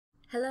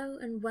Hello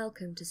and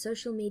welcome to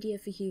Social Media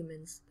for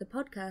Humans, the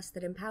podcast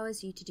that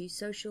empowers you to do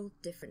social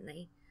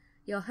differently.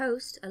 Your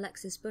host,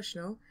 Alexis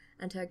Bushnell,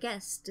 and her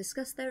guests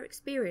discuss their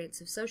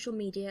experience of social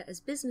media as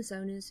business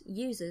owners,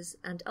 users,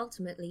 and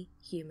ultimately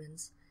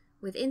humans,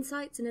 with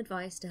insights and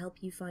advice to help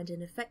you find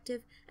an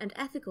effective and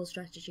ethical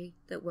strategy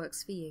that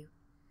works for you.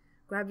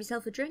 Grab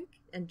yourself a drink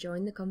and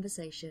join the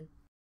conversation.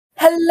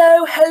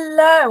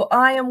 Hello.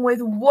 I am with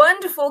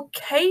wonderful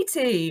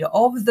Katie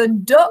of the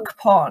Duck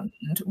Pond.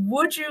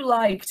 Would you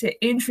like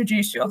to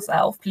introduce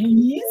yourself,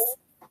 please?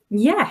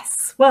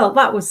 Yes. Well,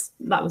 that was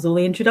all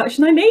the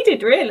introduction I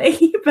needed,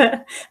 really.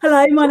 But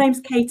hello, my name's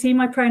Katie.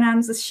 My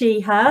pronouns are she,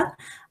 her.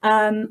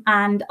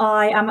 And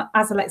I am,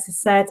 as Alexis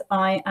said,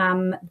 I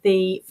am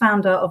the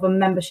founder of a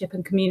membership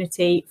and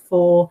community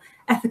for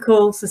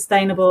ethical,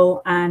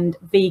 sustainable and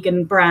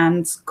vegan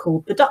brands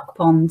called the Duck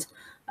Pond.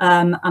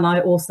 And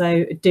I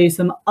also do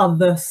some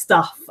other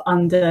stuff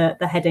under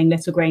the heading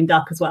Little Green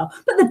Duck as well.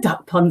 But the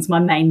Duck Pond's my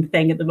main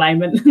thing at the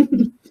moment.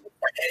 And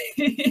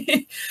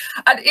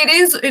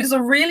it's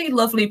a really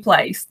lovely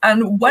place.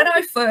 And when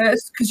I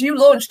first, because you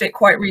launched it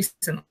quite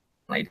recently,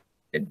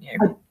 didn't you?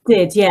 I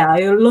did, yeah.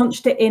 I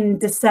launched it in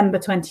December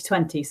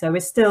 2020. So we're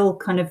still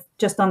kind of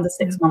just under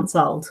 6 months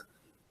old.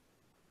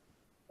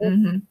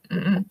 And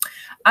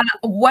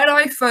when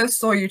I first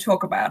saw you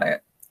talk about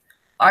it,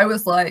 I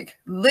was like,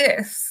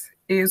 this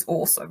is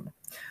awesome,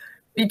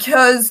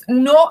 because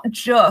not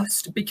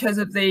just because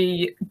of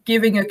the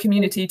giving a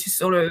community to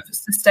sort of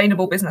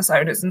sustainable business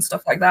owners and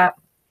stuff like that,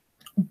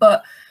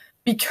 but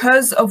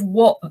because of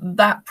what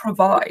that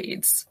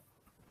provides,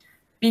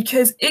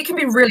 because it can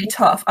be really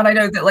tough. And I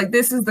know that like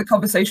this is the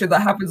conversation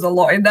that happens a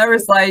lot, and there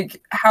is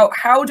like,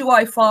 how do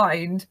I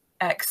find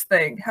X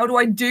thing? How do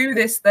I do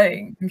this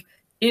thing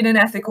in an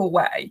ethical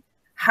way?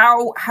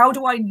 How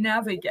do I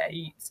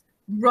navigate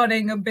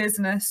running a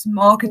business,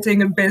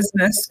 marketing a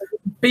business,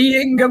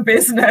 being a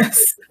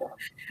business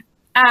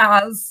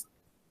as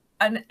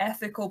an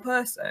ethical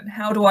person?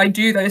 How do I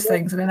do those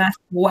things in an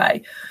ethical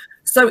way?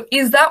 So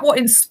is that what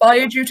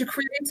inspired you to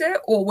create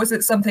it, or was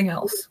it something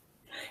else?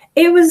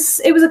 It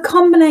was a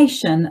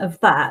combination of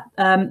that.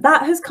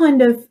 That has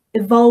kind of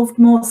evolved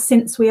more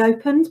since we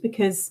opened,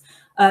 because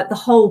the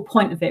whole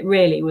point of it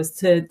really was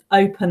to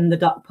open the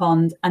Duck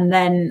Pond and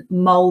then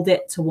mold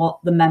it to what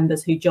the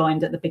members who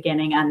joined at the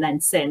beginning and then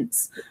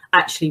since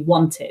actually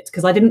wanted.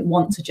 Because I didn't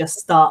want to just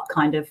start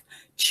kind of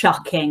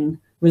chucking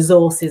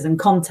resources and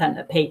content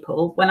at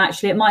people when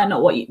actually it might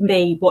not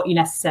be what you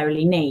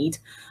necessarily need.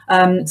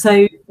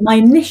 So my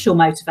initial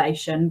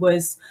motivation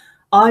was,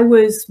 I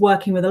was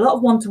working with a lot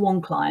of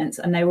one-to-one clients,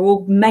 and they were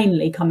all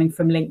mainly coming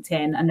from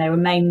LinkedIn, and they were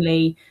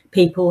mainly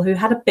people who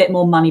had a bit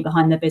more money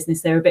behind their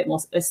business. They were a bit more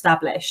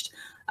established.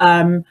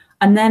 And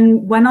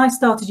then when I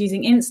started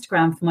using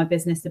Instagram for my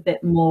business a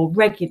bit more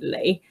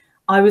regularly,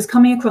 I was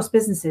coming across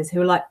businesses who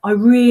were like, I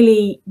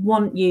really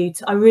want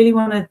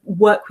to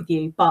work with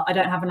you, but I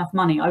don't have enough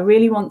money. I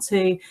really want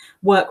to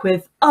work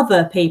with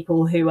other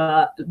people who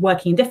are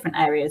working in different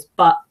areas,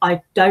 but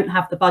I don't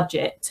have the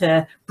budget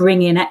to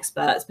bring in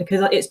experts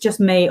because it's just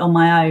me on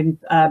my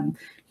own,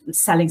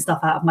 selling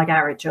stuff out of my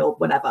garage or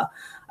whatever.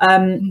 So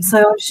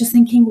I was just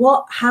thinking,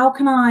 how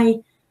can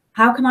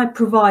I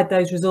provide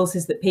those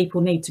resources that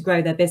people need to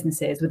grow their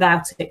businesses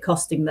without it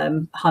costing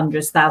them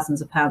hundreds,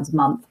 thousands of pounds a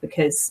month?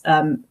 Because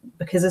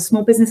as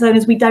small business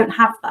owners, we don't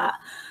have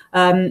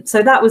that.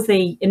 So that was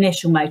the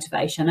initial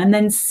motivation. And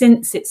then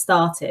since it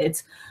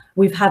started,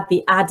 we've had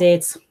the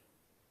added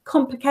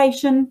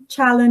complication,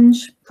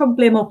 challenge,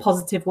 probably a more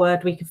positive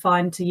word we could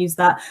find to use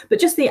that,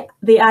 but just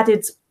the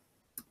added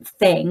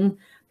thing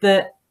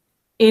that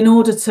in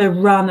order to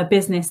run a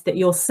business that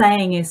you're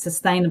saying is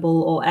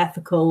sustainable or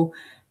ethical,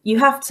 you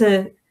have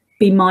to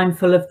be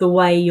mindful of the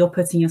way you're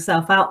putting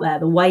yourself out there,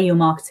 the way you're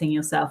marketing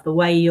yourself, the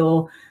way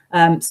you're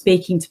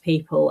speaking to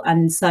people.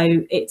 And so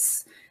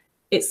it's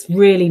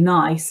really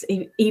nice,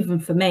 even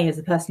for me as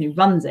a person who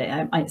runs it,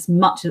 it's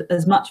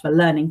as much of a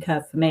learning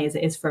curve for me as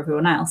it is for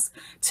everyone else,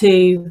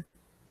 to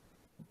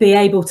be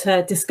able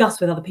to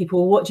discuss with other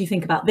people, what do you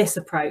think about this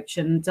approach?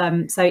 And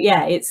so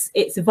yeah, it's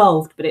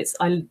evolved, but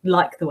I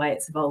like the way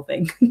it's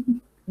evolving.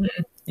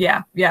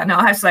 Yeah, no,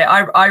 I have to say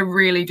I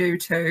really do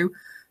too.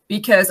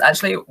 Because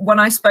actually, when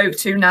I spoke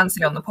to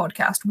Nancy on the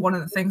podcast, one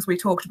of the things we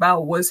talked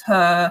about was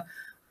her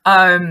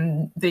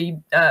the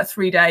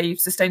 3-day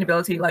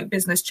sustainability like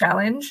business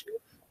challenge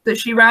that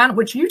she ran,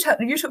 which you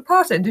took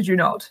part in, did you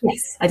not?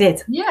 Yes, I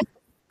did. Yeah.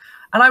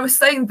 And I was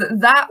saying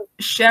that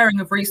sharing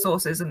of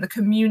resources and the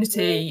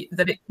community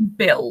that it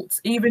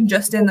built, even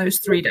just in those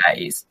 3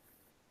 days,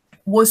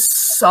 was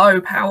so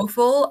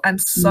powerful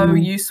and so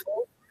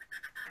useful.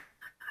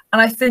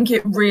 And I think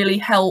it really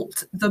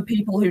helped the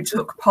people who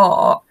took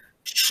part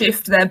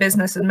shift their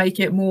business and make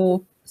it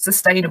more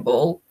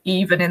sustainable,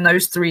 even in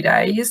those 3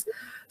 days.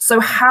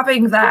 So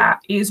having that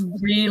is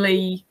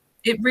really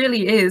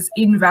is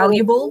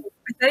invaluable,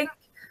 I think.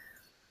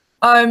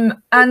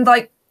 And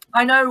like,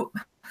 I know,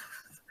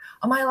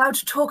 am I allowed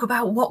to talk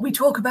about what we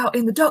talk about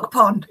in the Duck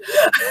Pond?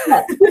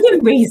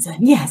 Within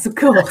reason, yes, of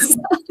course.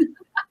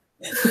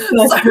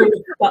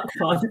 Duck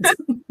pond.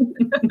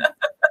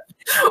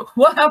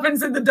 What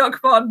happens in the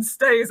duck pond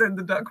stays in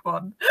the duck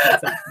pond.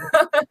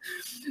 Exactly.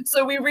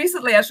 So we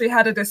recently actually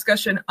had a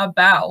discussion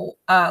about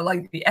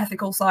like the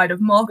ethical side of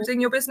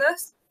marketing your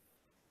business,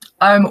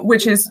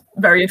 which is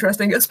very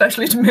interesting,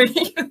 especially to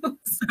me.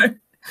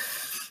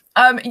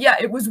 So, yeah,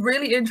 it was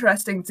really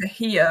interesting to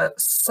hear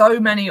so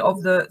many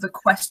of the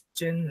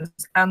questions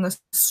and the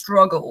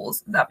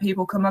struggles that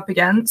people come up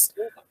against,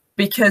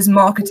 because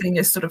marketing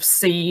is sort of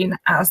seen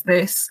as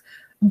this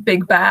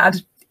big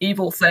bad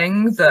evil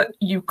thing that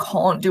you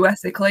can't do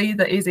ethically,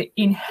 that is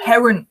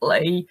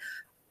inherently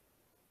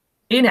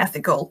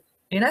unethical.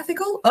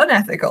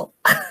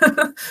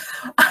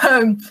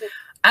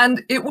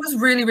 And it was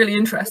really, really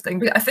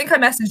interesting. I think I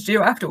messaged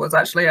you afterwards,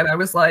 actually, and I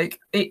was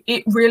like,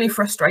 it really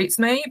frustrates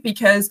me,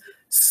 because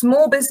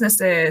small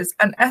businesses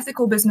and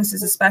ethical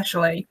businesses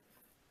especially,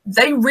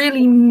 they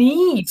really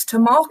need to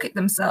market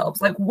themselves.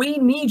 Like, we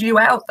need you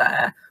out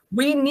there.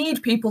 We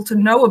need people to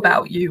know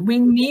about you. We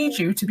need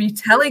you to be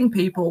telling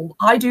people,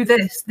 I do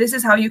this. This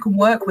is how you can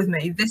work with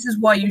me. This is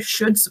why you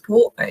should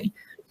support me.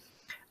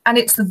 And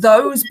it's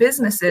those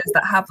businesses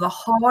that have the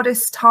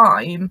hardest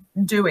time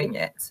doing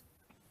it.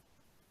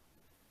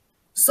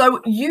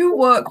 So you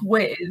work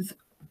with,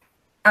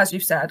 as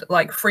you've said,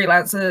 like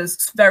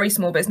freelancers, very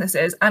small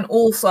businesses, and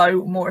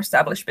also more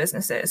established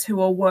businesses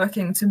who are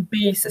working to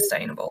be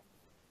sustainable.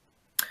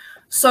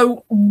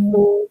 So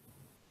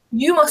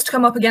you must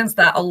come up against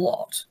that a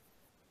lot.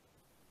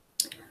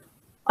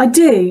 I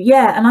do,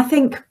 yeah. And I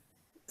think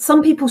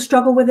some people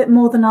struggle with it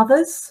more than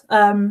others.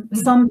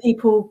 Some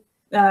people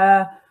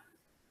are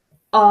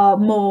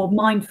more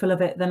mindful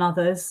of it than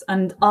others.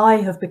 And I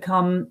have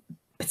become,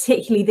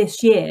 particularly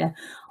this year,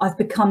 I've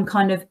become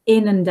kind of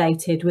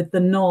inundated with the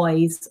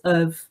noise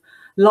of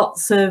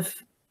lots of,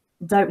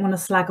 don't want to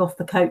slag off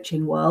the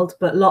coaching world,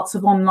 but lots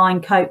of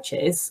online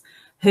coaches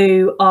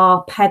who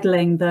are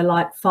peddling the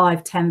like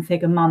 5-10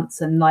 figure months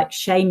and like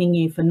shaming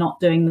you for not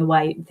doing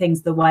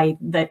things the way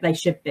that they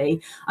should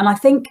be. And I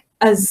think,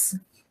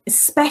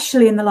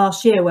 especially in the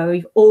last year, where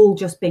we've all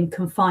just been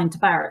confined to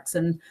barracks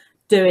and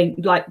doing,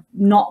 like,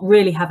 not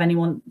really have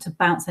anyone to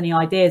bounce any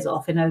ideas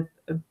off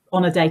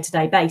on a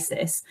day-to-day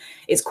basis,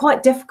 it's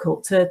quite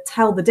difficult to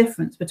tell the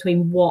difference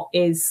between what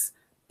is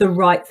the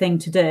right thing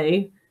to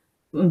do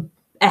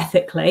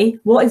ethically,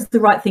 what is the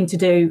right thing to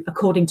do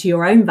according to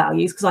your own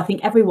values, because I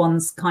think everyone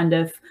has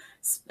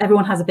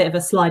a bit of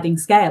a sliding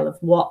scale of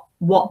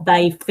what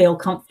they feel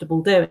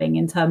comfortable doing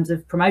in terms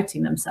of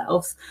promoting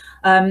themselves.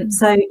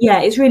 So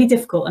yeah, it's really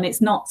difficult, and it's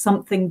not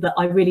something that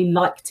I really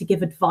like to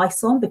give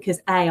advice on, because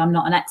A, I'm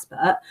not an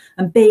expert,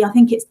 and B, I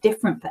think it's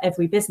different for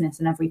every business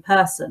and every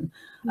person.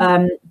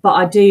 But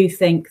I do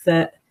think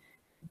that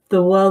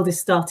the world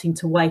is starting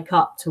to wake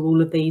up to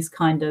all of these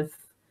kind of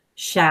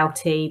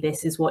shouty,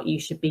 this is what you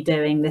should be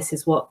doing, this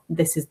is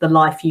the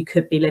life you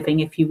could be living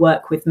if you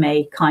work with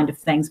me kind of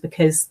things,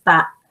 because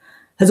that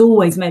has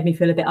always made me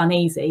feel a bit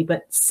uneasy.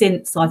 But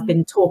since I've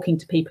been talking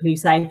to people who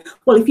say,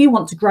 well, if you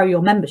want to grow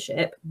your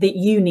membership, that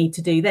you need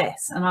to do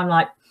this, and I'm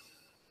like,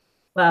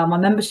 well, my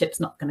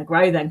membership's not going to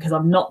grow then, because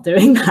I'm not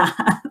doing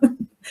that.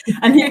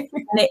 and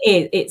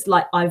it's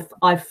like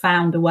I've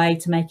found a way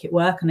to make it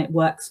work, and it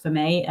works for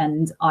me,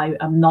 and I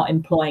am not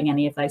employing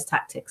any of those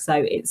tactics.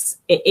 So it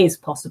is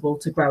possible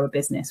to grow a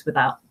business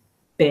without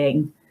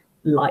being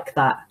like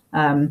that.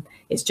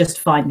 It's just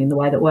finding the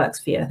way that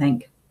works for you, I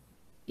think.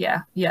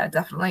 Yeah,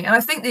 definitely. And I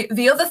think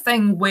the other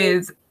thing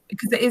with,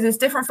 because it's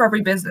different for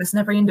every business and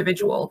every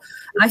individual,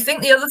 and I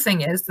think the other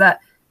thing is that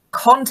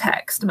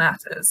context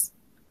matters.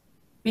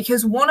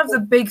 Because one of the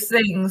big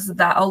things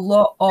that a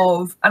lot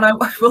of, and I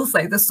will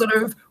say, this sort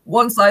of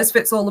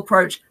one-size-fits-all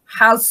approach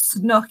has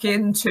snuck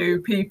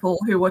into people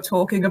who are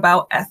talking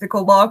about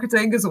ethical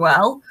marketing as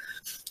well,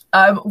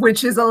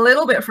 which is a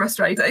little bit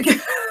frustrating.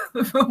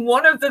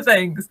 One of the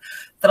things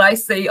that I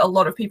see a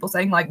lot of people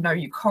saying, like, no,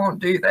 you can't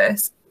do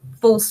this,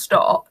 full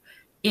stop,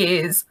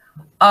 is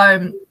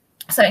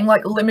saying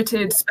like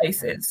limited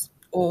spaces,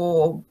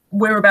 or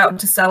we're about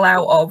to sell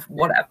out of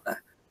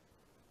whatever.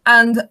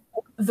 And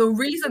the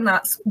reason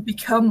that's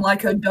become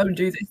like a don't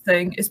do this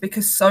thing is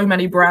because so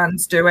many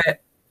brands do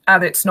it,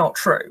 and it's not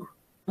true.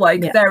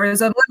 Like, there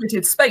is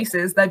unlimited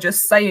spaces, they're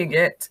just saying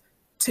it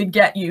to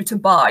get you to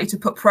buy, to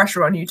put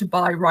pressure on you to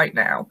buy right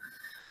now.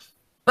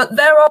 But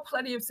there are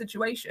plenty of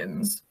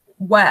situations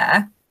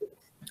where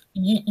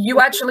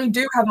you actually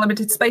do have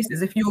limited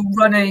spaces. If you're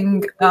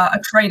running a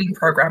training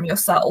program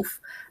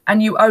yourself,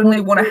 and you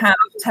only want to have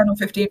 10 or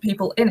 15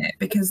 people in it,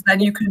 because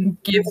then you can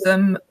give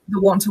them the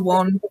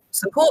one-to-one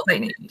support they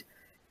need.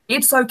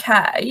 It's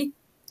okay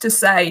to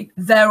say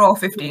there are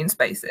 15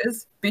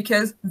 spaces,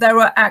 because there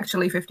are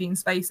actually 15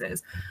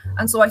 spaces.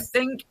 And so I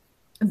think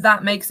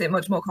that makes it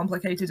much more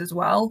complicated as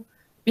well,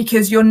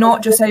 because you're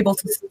not just able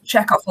to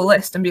check off a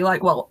list and be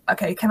like, well,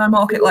 okay, can I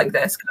market like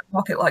this? Can I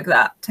market like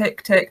that?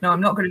 Tick, tick. No,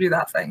 I'm not going to do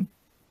that thing,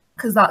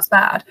 because that's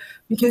bad.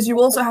 Because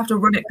you also have to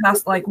run it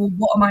past, like, well,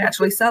 what am I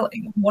actually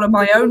selling? What are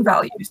my own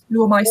values?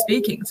 Who am I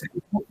speaking to?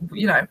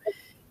 You know,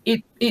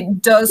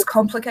 it does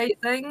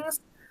complicate things.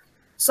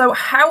 So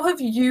how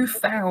have you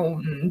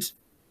found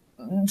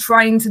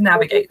trying to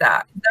navigate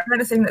that? Is there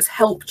anything that's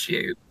helped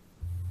you?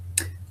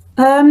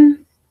 I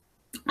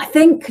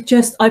think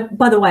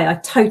by the way, I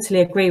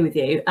totally agree with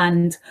you.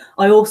 And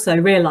I also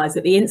realised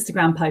that the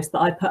Instagram post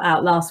that I put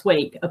out last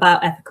week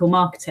about ethical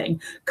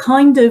marketing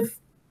kind of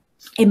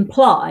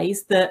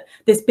implies that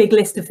this big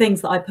list of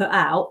things that I put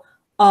out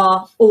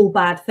are all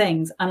bad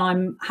things. And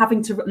I'm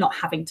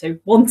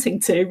wanting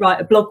to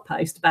write a blog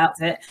post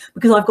about it,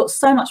 because I've got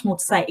so much more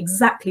to say,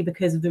 exactly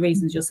because of the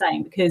reasons you're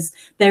saying, because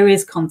there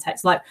is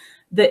context. Like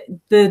the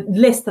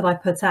list that I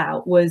put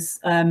out was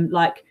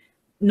like,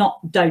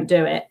 not don't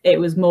do it. It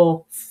was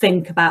more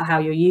think about how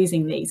you're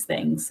using these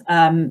things.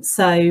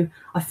 So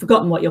I've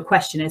forgotten what your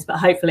question is, but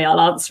hopefully I'll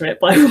answer it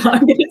by what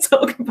I'm going to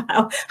talk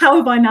about. How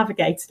have I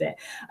navigated it?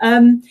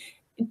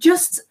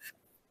 Just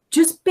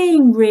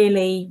being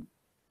really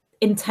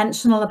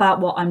intentional about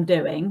what I'm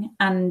doing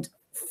and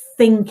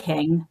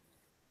thinking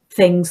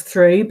things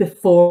through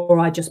before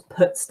I just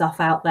put stuff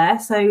out there.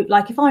 So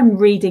like if I'm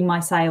reading my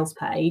sales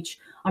page,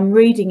 I'm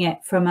reading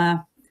it from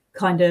a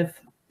potential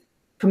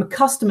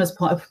customer's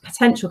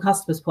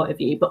point of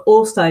view, but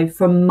also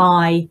from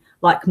my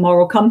like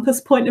moral compass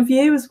point of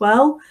view as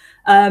well.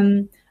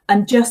 And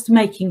just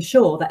making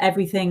sure that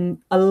everything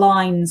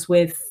aligns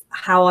with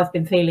how I've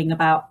been feeling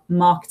about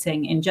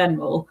marketing in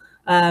general.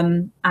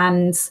 And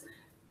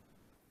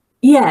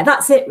yeah,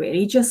 that's it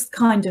really. Just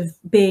kind of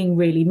being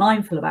really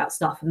mindful about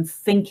stuff and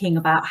thinking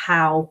about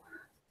how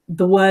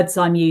the words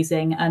I'm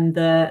using and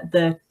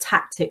the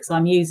tactics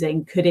I'm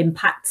using could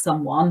impact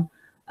someone.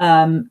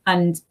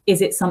 And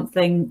is it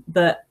something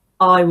that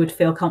I would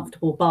feel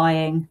comfortable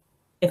buying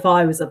if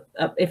I was a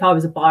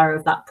buyer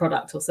of that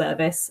product or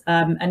service?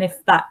 And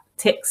if that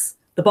ticks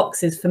the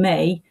boxes for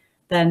me,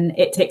 then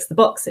it ticks the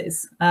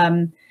boxes.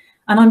 And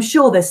I'm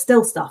sure there's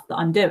still stuff that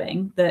I'm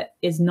doing that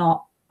is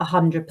not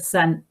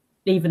 100%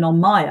 even on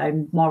my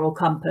own moral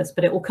compass,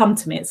 but it will come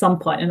to me at some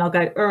point and I'll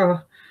go,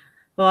 oh,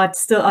 well,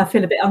 I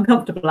feel a bit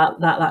uncomfortable about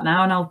that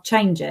now, and I'll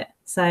change it.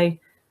 So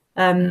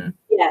yeah,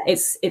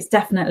 it's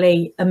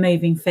definitely a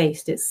moving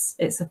feast.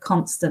 It's a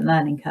constant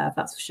learning curve,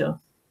 that's for sure.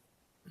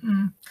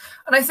 And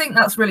I think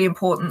that's really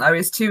important, though,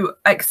 is to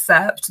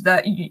accept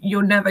that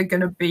you're never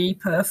going to be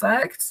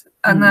perfect,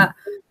 and that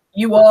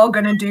you are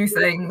going to do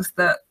things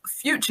that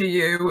future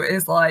you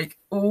is like,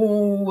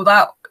 oh,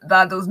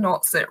 that does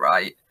not sit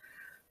right.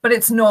 But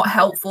it's not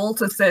helpful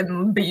to sit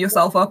and beat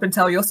yourself up and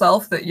tell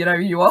yourself that, you know,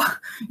 you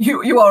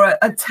are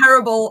a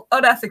terrible,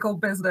 unethical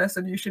business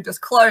and you should just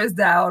close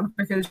down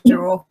because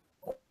you're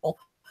awful.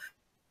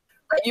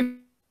 You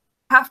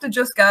have to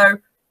just go,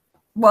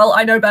 well,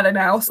 I know better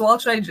now, so I'll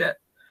change it.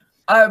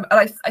 And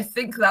I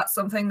think that's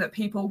something that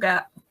people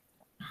get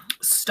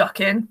stuck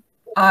in.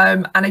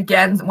 And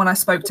again, when I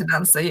spoke to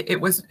Nancy,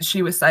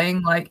 she was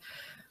saying, like,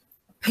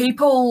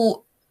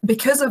 people,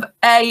 because of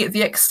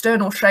the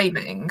external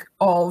shaming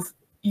of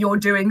you're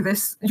doing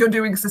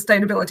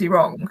sustainability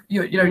wrong,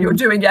 you're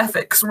doing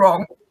ethics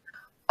wrong,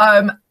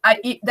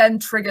 it then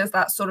triggers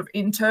that sort of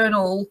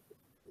internal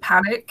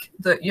panic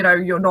that, you know,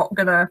 you're not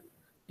gonna,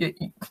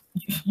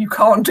 you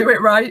can't do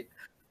it right,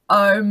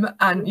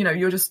 and you know,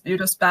 you're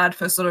just bad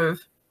for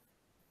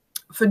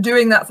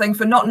doing that thing,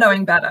 for not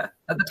knowing better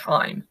at the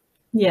time.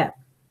 Yeah,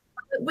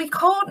 we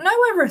can't know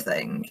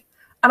everything.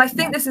 And I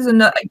think this is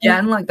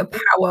again, like, the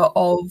power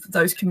of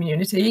those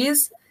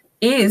communities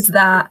is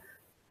that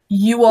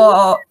you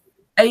are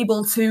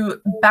able to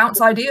bounce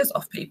ideas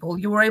off people.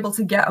 You are able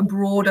to get a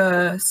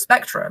broader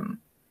spectrum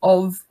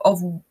of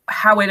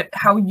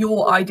how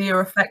your idea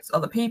affects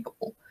other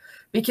people.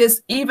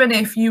 Because even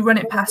if you run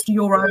it past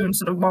your own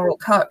sort of moral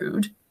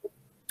code,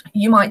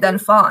 you might then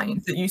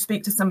find that you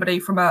speak to somebody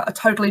from a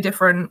totally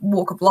different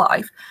walk of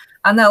life,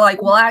 and they're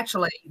like, well,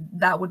 actually,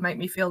 that would make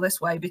me feel this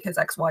way because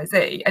X, Y,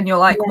 Z. And you're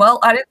like, well,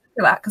 I didn't think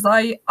of that because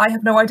I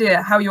have no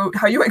idea how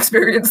you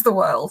experience the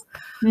world.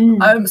 So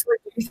I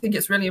think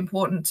it's really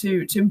important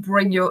to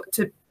bring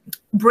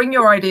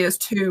your ideas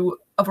to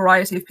a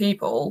variety of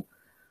people,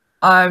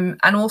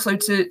 and also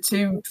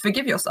to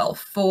forgive yourself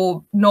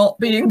for not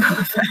being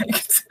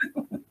perfect.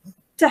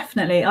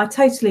 Definitely, I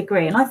totally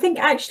agree. And I think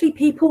actually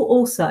people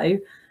also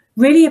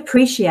really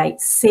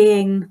appreciate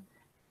seeing,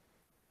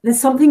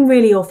 there's something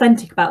really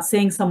authentic about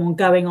seeing someone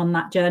going on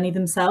that journey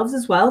themselves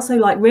as well. So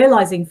like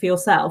realizing for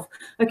yourself,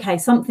 okay,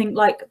 something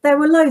like, there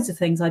were loads of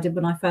things I did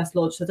when I first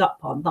launched the Duck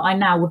Pond that I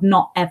now would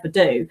not ever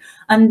do.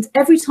 And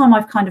every time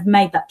I've kind of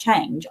made that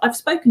change, I've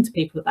spoken to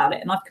people about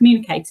it and I've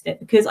communicated it,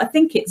 because I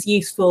think it's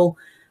useful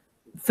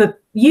for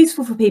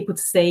people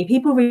to see.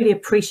 People really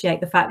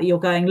appreciate the fact that you're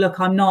going, look,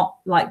 I'm not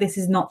like, this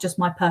is not just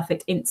my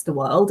perfect Insta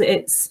world.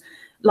 It's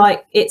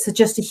like, it's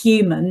just a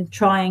human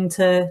trying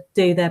to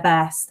do their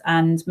best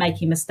and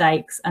making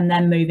mistakes and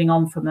then moving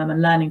on from them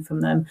and learning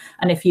from them.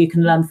 And if you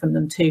can learn from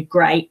them too,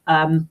 great.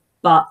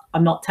 But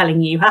I'm not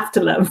telling you have to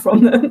learn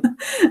from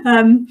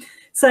them.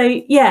 So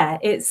yeah,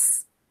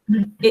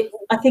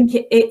 I think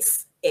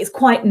it's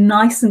quite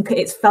nice, and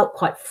it's felt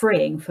quite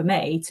freeing for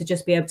me to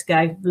just be able to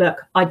go, look,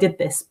 I did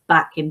this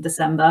back in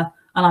December.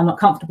 and I'm not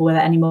comfortable with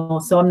it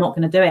anymore, so I'm not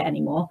going to do it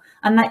anymore.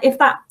 And that, if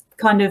that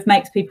kind of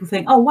makes people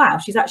think, oh wow,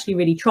 she's actually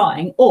really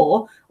trying,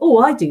 or oh,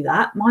 I do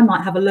that, I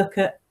might have a look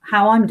at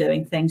how I'm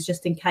doing things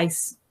just in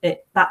case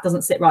that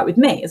doesn't sit right with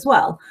me as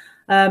well.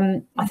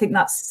 I think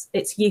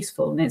it's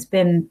useful, and it's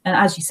been, and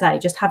as you say,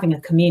 just having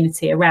a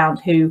community around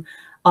who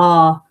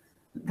are,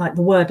 like,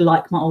 the word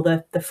or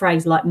the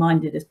phrase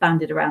like-minded is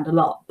bandied around a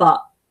lot,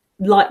 but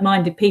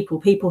like-minded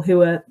people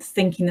who are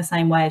thinking the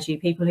same way as you,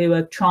 people who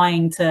are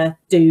trying to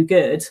do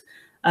good,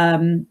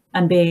 and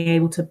being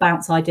able to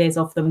bounce ideas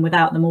off them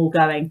without them all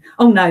going,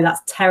 oh no,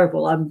 that's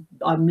terrible,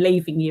 I'm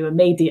leaving you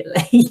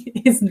immediately,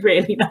 is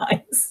really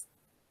nice.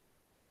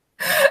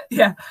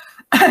 Yeah.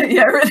 Yeah,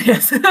 it really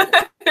is.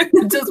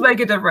 It does make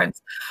a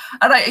difference.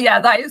 And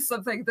that is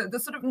something that the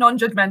sort of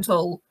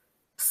non-judgmental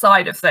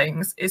side of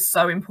things is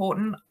so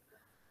important,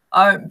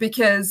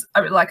 because,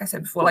 I mean, like I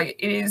said before, like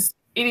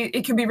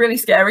it can be really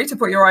scary to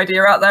put your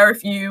idea out there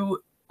if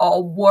you are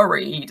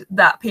worried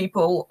that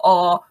people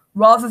are,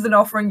 rather than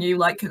offering you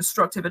like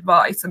constructive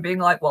advice and being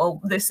like, well,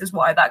 this is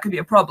why that could be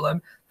a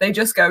problem, they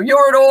just go,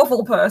 you're an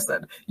awful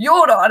person,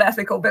 you're not an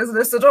ethical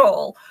business at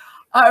all.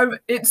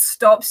 It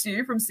stops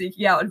you from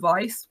seeking out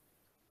advice.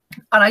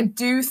 And I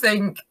do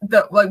think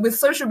that, like, with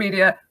social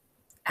media,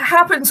 it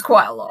happens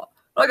quite a lot.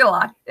 I'm not gonna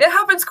lie, it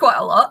happens quite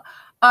a lot.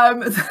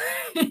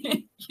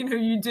 You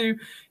know,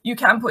 you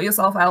can put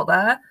yourself out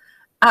there,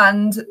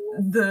 and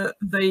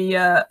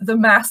the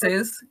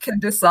masses can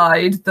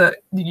decide that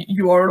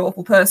you are an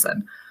awful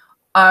person.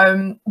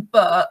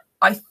 But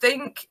I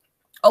think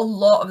a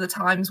lot of the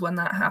times when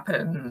that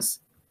happens,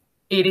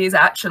 it is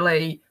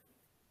actually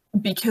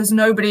because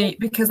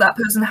that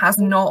person has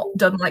not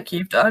done like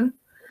you've done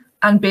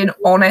and been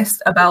honest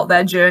about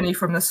their journey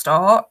from the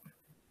start.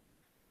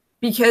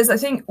 Because I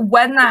think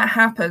when that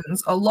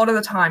happens, a lot of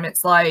the time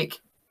it's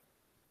like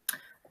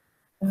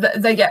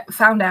they get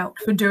found out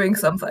for doing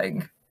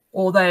something,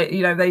 or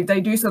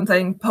they do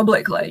something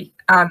publicly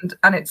and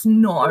it's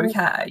not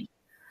okay.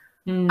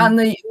 And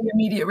the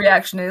immediate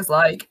reaction is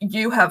like,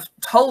 you have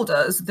told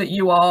us that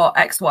you are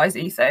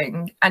XYZ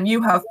thing, and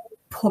you have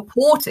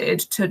purported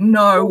to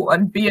know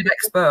and be an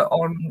expert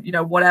on, you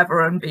know,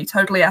 whatever, and be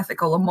totally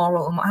ethical and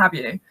moral and what have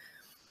you.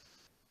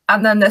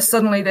 And then there's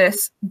suddenly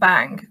this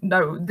bang,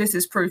 no, this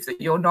is proof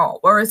that you're not.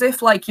 Whereas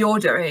if, like you're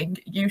doing,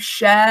 you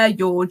share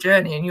your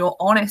journey and you're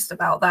honest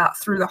about that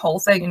through the whole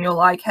thing, and you're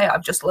like, hey,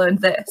 I've just learned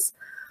this.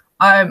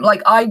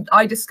 Like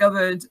I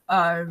discovered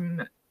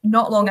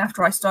not long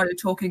after I started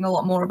talking a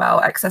lot more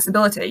about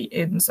accessibility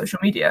in social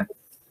media,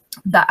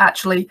 that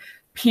actually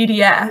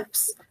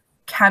PDFs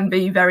can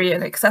be very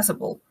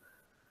inaccessible,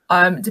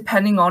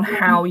 depending on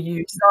how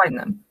you design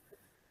them.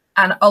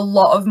 And a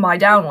lot of my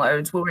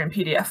downloads were in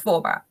PDF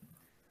format.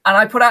 And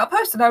I put out a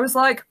post and I was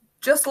like,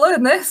 just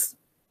learn this.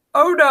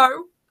 Oh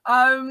no.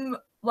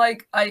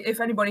 If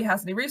anybody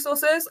has any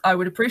resources, I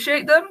would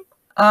appreciate them.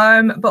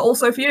 But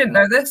also, if you didn't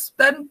know this,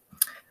 then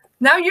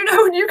now you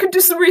know, and you can do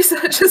some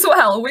research as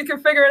well. We can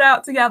figure it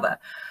out together.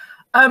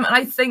 And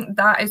I think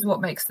that is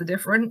what makes the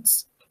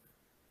difference,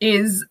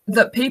 is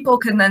that people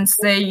can then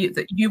see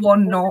that you are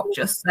not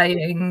just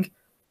saying,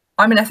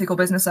 I'm an ethical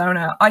business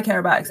owner, I care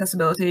about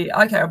accessibility,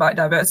 I care about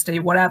diversity,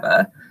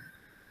 whatever.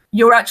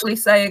 You're actually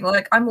saying,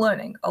 like, I'm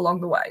learning along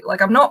the way.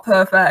 Like, I'm not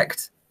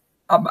perfect.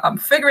 I'm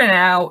figuring it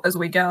out as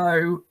we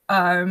go.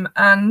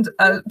 And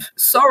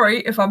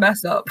sorry if I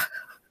mess up.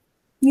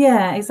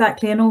 Yeah,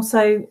 exactly. And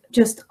also,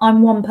 just,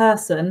 I'm one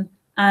person,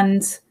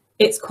 and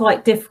it's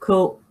quite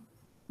difficult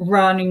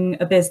running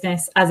a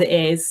business as it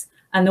is,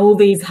 and all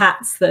these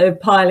hats that are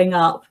piling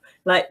up.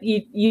 Like,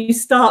 you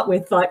start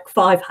with like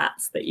 5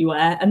 hats that you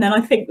wear, and then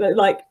I think that,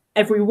 like,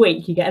 every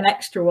week you get an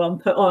extra one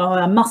put on.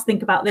 I must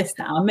think about this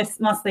now, I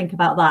must think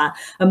about that,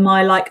 and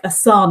my like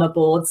Asana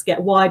boards get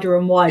wider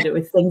and wider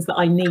with things that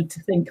I need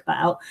to think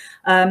about,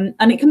 and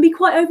it can be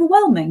quite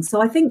overwhelming.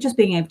 So I think just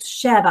being able to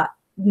share that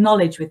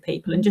knowledge with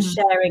people, and just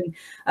sharing,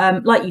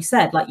 like you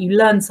said, like, you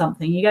learn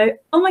something, you go,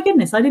 oh my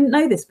goodness, I didn't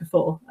know this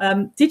before,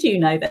 did you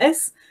know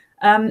this?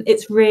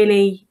 It's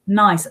really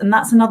nice. And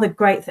that's another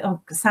great thing. I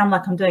sound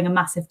like I'm doing a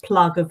massive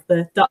plug of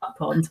the duck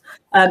pond.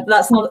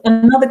 That's not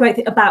another great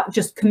thing about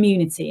just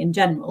community in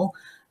general.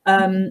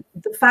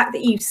 The fact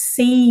that you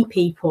see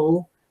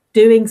people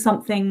doing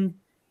something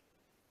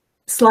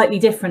slightly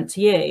different to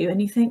you,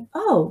 and you think,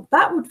 oh,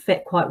 that would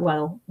fit quite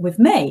well with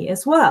me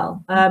as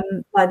well.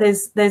 Like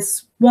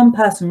there's one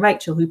person,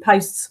 Rachel, who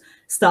posts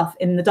stuff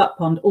in the duck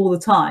pond all the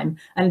time,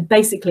 and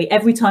basically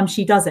every time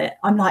she does it,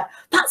 I'm like,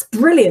 that's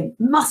brilliant,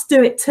 must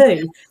do it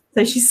too.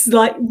 So she's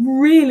like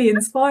really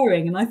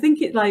inspiring. And I think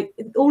it, like,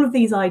 all of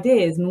these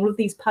ideas and all of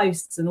these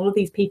posts and all of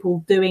these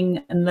people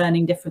doing and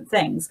learning different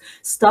things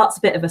starts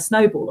a bit of a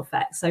snowball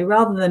effect. So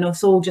rather than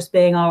us all just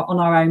being on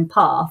our own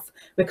path,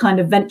 we're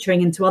kind of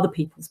venturing into other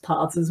people's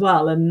paths as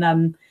well,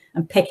 and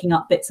picking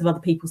up bits of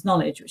other people's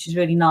knowledge, which is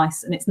really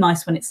nice. And it's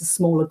nice when it's a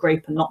smaller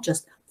group and not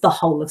just the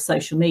whole of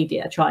social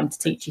media trying to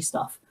teach you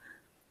stuff.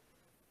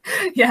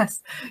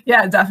 Yes,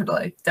 yeah,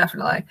 definitely.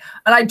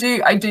 And I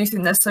do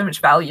think there's so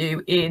much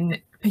value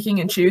in picking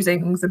and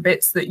choosing the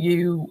bits that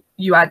you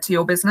add to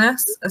your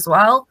business as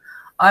well.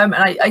 And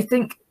I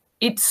think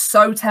it's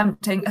so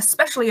tempting,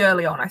 especially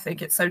early on. I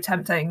think it's so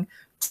tempting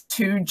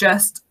to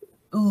just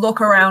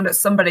look around at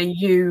somebody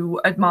you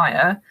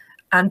admire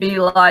and be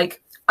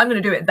like, I'm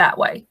going to do it that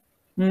way.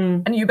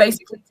 And you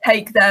basically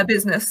take their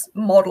business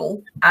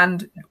model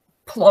and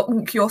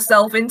plonk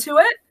yourself into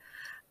it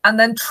and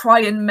then try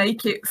and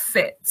make it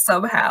fit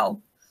somehow.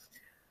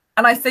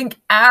 And I think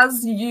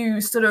as you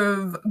sort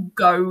of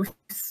go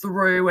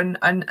through and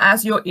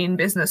as you're in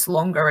business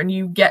longer and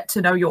you get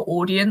to know your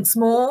audience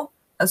more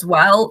as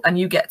well, and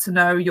you get to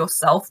know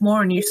yourself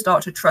more and you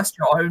start to trust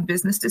your own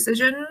business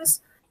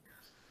decisions,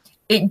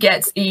 it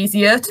gets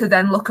easier to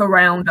then look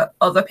around at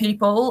other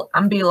people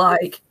and be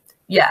like,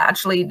 yeah,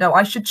 actually, no,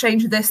 I should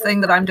change this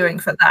thing that I'm doing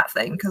for that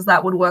thing because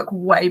that would work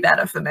way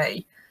better for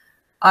me.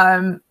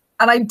 And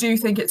I do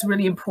think it's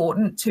really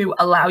important to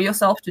allow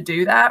yourself to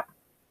do that.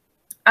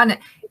 And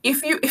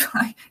if you're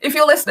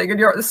listening and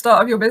you're at the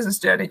start of your business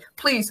journey,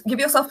 please give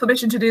yourself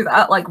permission to do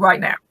that, like right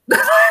now.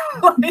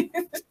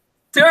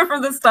 Do it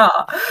from the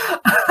start,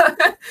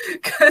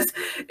 because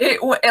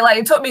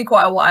it took me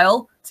quite a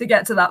while to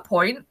get to that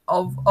point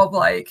of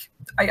like,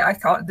 I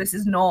can't, this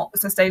is not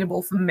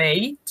sustainable for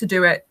me to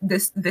do it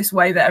this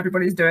way that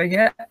everybody's doing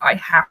it. I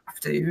have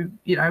to,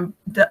 you know,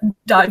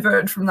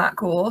 diverge from that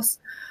course.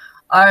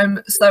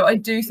 So I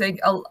do think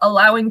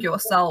allowing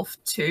yourself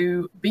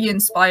to be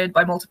inspired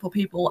by multiple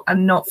people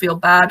and not feel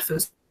bad for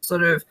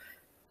sort of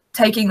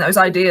taking those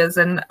ideas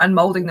and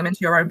molding them into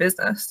your own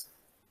business.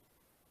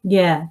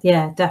 Yeah,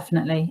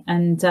 definitely.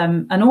 And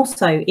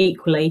also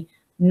equally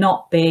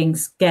not being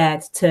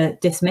scared to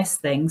dismiss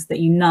things that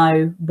you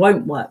know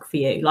won't work for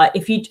you. Like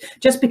if you,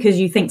 just because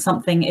you think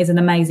something is an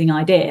amazing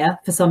idea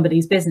for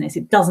somebody's business,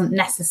 it doesn't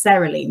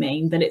necessarily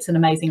mean that it's an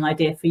amazing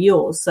idea for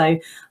yours. So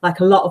like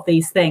a lot of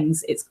these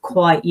things, it's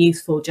quite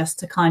useful just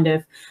to kind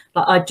of,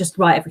 like, I just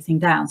write everything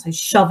down. So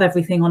shove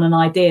everything on an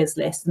ideas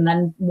list and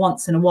then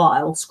once in a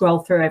while scroll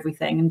through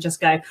everything and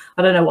just go,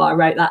 I don't know why I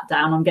wrote that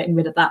down. I'm getting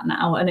rid of that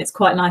now. And it's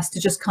quite nice to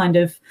just kind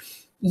of,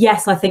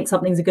 yes, I think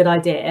something's a good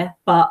idea,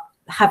 but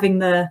having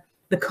the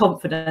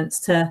confidence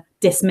to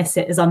dismiss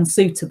it as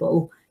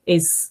unsuitable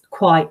is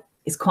quite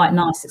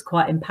nice. It's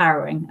quite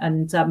empowering.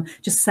 And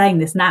just saying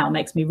this now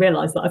makes me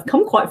realize that I've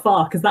come quite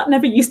far, because that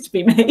never used to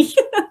be me.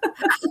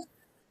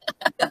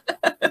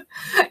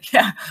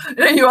 Yeah,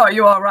 you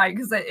are right,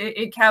 because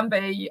it can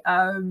be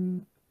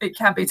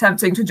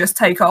tempting to just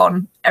take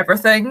on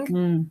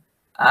everything,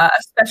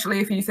 especially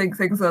if you think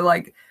things are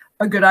like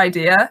a good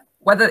idea.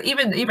 Whether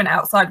even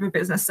outside of a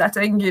business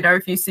setting, you know,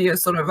 if you see a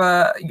sort of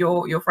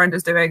your friend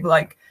is doing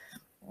like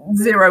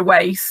zero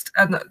waste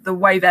and the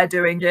way they're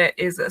doing it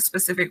is a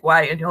specific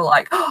way, and you're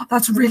like, oh,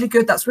 that's really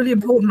good, that's really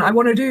important, I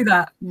want to do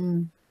that.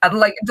 And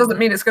like, it doesn't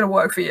mean it's going to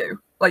work for you.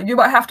 Like, you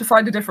might have to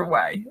find a different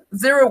way.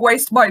 Zero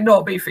waste might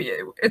not be for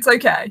you. It's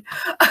okay.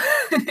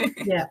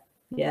 Yeah.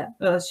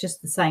 Well, it's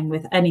just the same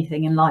with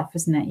anything in life,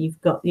 isn't it?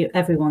 You've got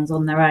everyone's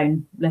on their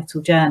own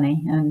little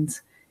journey, and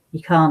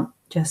you can't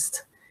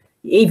just,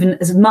 even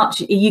as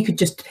much, you could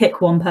just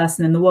pick one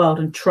person in the world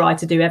and try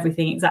to do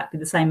everything exactly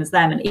the same as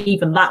them, and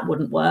even that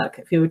wouldn't work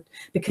if you would,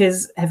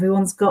 because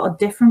everyone's got a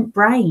different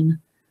brain.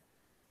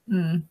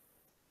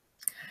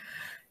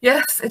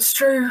 Yes, it's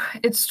true.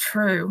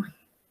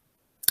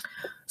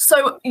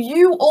 So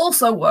you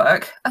also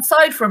work,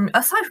 aside from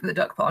the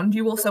duck pond,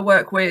 you also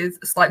work with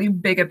slightly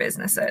bigger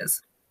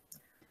businesses.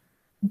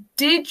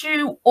 Did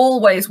you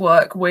always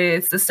work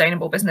with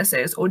sustainable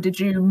businesses, or did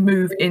you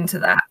move into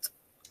that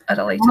at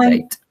a later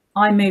date?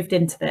 I moved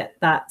into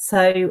that.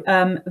 So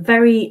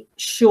very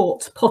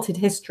short potted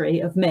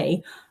history of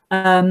me.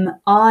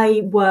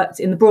 I worked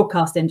in the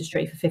broadcast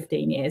industry for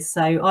 15 years.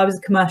 So I was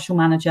a commercial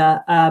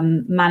manager,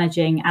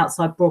 managing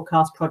outside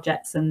broadcast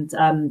projects and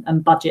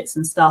budgets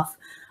and stuff,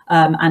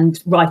 and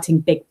writing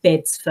big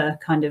bids for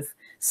kind of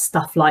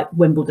stuff like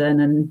Wimbledon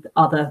and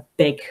other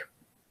big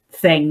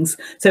things.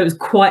 So it was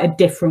quite a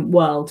different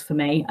world for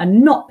me,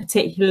 and not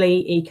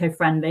particularly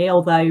eco-friendly,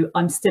 although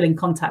I'm still in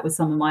contact with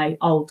some of my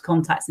old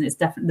contacts, and it's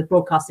definitely, the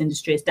broadcast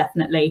industry is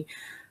definitely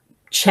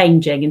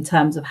changing in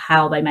terms of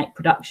how they make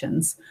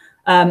productions.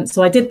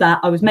 So I did that.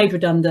 I was made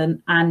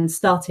redundant and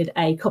started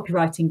a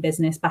copywriting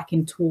business back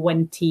in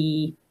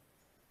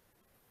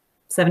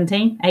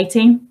 2017,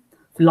 18.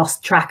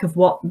 Lost track of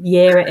what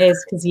year it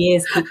is because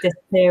years keep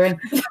disappearing.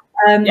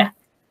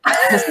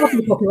 I started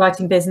a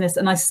copywriting business,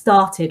 and I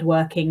started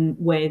working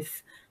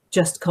with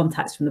just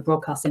contacts from the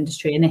broadcast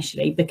industry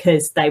initially,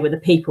 because they were the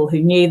people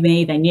who knew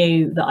me. They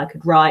knew that I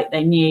could write.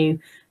 They knew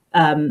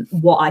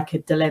what I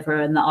could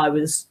deliver and that I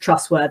was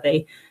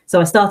trustworthy.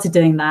 So I started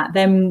doing that.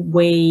 Then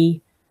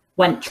we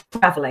went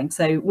traveling.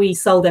 So we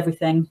sold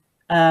everything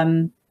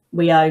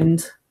we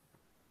owned,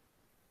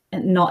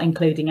 not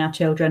including our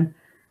children.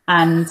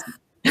 And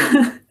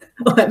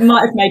well, it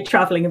might have made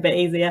traveling a bit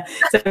easier.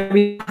 So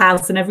we had a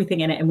house and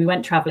everything in it, and we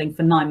went traveling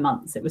for 9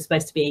 months. It was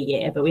supposed to be a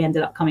year, but we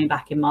ended up coming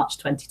back in March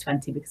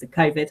 2020 because of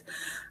COVID.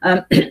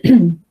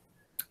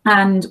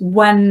 And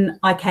when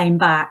I came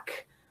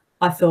back,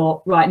 I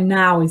thought, right,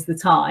 now is the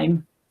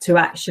time to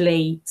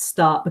actually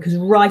start, because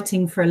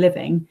writing for a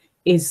living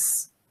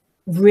is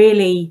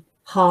really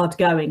hard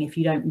going if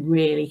you don't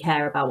really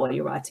care about what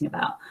you're writing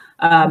about.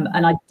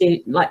 And I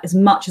did, like, as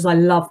much as I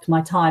loved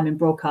my time in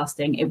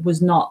broadcasting, it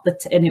was not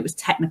and it was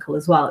technical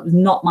as well. It was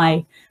not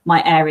my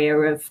area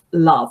of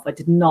love. I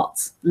did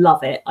not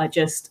love it. I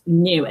just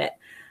knew it.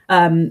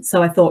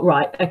 So I thought,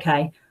 right,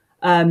 okay,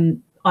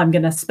 I'm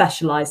going to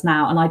specialize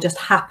now. And I just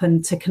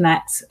happened to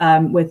connect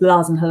with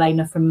Lars and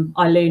Helena from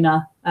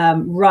Iluna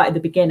right at the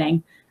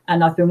beginning.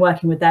 And I've been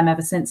working with them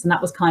ever since. And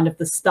that was kind of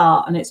the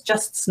start. And it's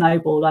just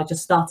snowballed. I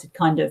just started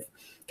kind of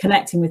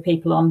connecting with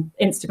people on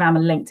Instagram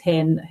and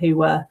LinkedIn who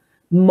were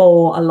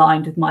more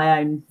aligned with my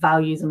own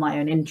values and my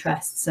own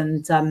interests.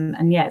 And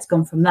yeah, it's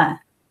gone from there.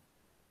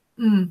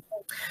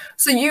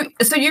 So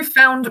you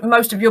found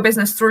most of your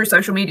business through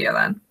social media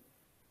then?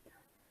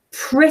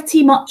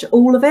 Pretty much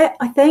all of it,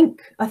 I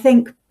think.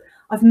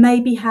 I've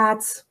maybe had,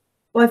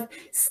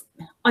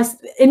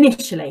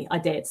 initially I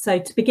did. So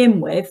to begin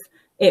with,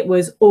 it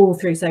was all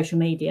through social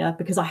media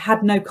because I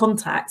had no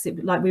contacts.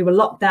 Like, we were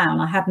locked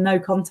down. I had no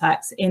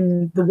contacts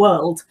in the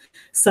world.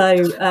 So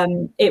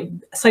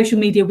social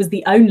media was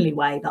the only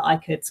way that I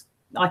could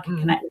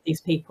connect with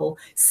these people.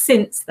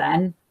 Since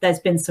then, there's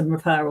been some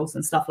referrals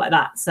and stuff like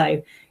that.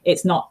 So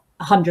it's not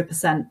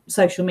 100%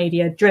 social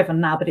media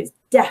driven now, but it's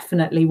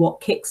definitely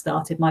what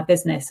kickstarted my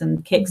business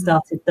and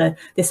kickstarted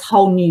this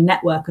whole new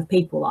network of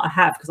people that I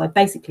have, because I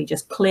basically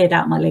just cleared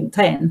out my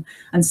LinkedIn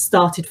and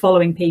started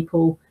following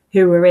people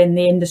who were in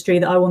the industry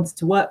that I wanted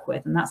to work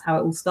with. And that's how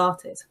it all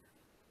started.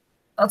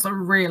 That's a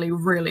really,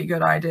 really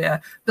good idea.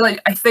 But like,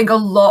 I think a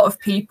lot of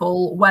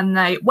people,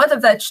 whether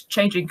they're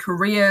changing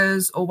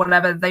careers or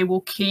whatever, they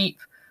will keep,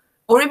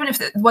 or even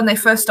when they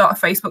first start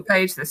a Facebook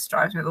page, this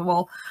drives me to the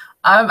wall,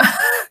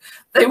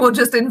 they will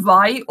just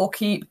invite or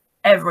keep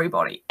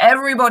everybody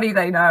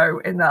they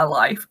know in their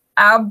life,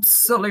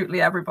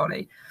 absolutely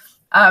everybody.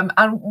 And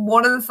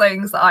one of the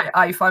things that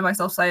I find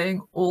myself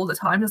saying all the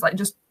time is, like,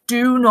 just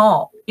do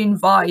not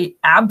invite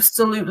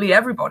absolutely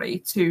everybody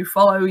to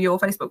follow your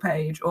Facebook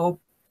page or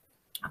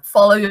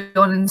follow you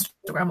on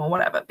Instagram or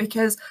whatever,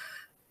 because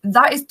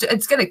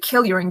it's going to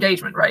kill your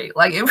engagement rate.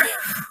 Like, it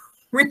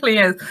really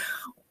is.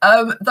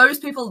 Those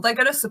people, they're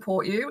going to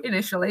support you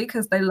initially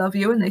because they love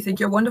you and they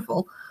think you're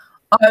wonderful.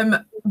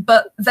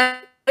 But they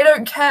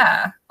don't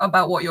care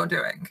about what you're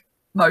doing,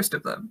 most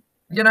of them.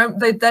 You know,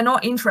 they're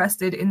not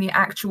interested in the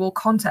actual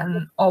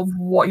content of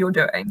what you're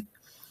doing.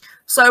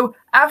 So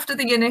after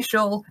the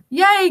initial,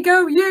 yay,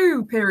 go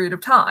you period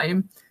of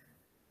time,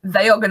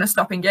 they are going to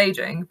stop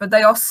engaging, but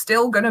they are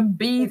still going to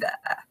be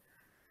there.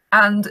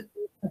 And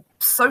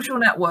social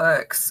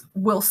networks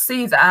will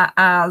see that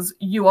as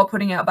you are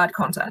putting out bad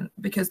content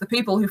because the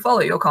people who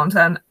follow your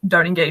content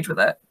don't engage with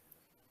it.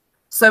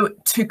 So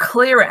to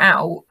clear it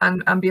out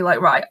and be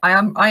like, right, I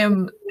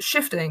am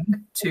shifting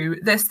to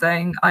this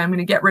thing, I am going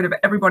to get rid of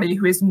everybody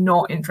who is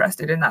not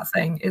interested in that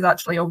thing, is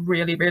actually a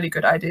really, really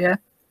good idea.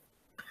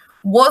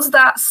 Was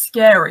that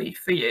scary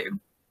for you?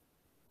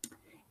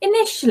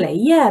 Initially,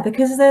 yeah,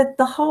 because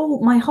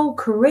my whole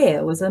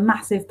career was a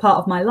massive part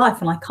of my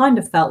life, and I kind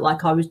of felt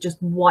like I was just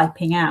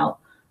wiping out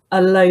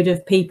a load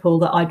of people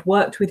that I'd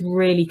worked with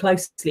really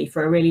closely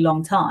for a really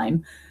long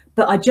time.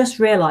 But I just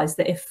realized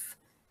that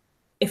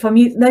if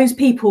I'm those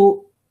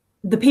people,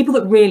 the people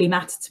that really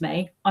matter to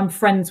me, I'm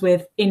friends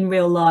with in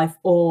real life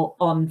or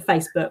on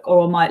Facebook or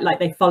on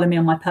they follow me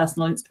on my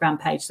personal Instagram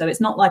page. So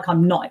it's not like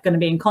I'm not going to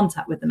be in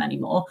contact with them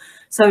anymore.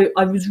 So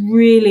I was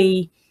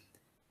really,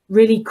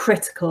 really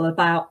critical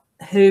about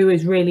who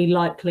is really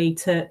likely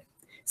to,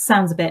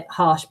 sounds a bit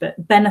harsh,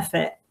 but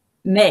benefit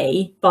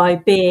me by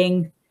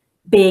being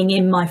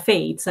in my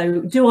feed.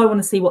 So do I want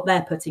to see what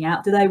they're putting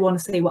out? Do they want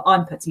to see what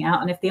I'm putting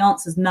out? And if the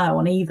answer's no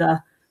on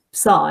either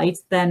side,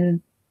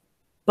 then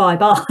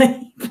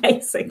bye-bye,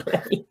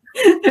 basically.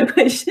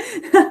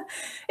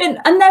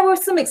 And there were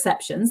some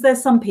exceptions.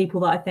 There's some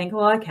people that I think,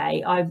 well,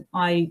 okay,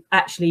 I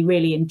actually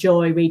really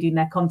enjoy reading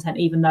their content,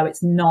 even though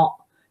it's not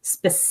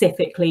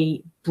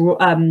specifically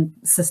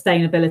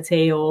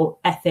sustainability or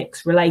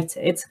ethics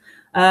related.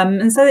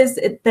 And so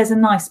there's a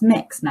nice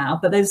mix now,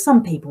 but there's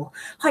some people,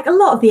 like a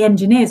lot of the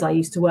engineers I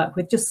used to work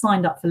with, just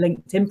signed up for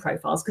LinkedIn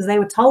profiles because they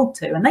were told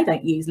to, and they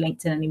don't use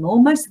LinkedIn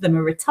anymore. Most of them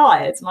are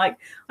retired. Like,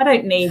 I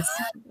don't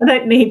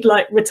need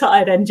like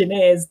retired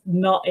engineers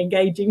not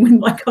engaging with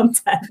my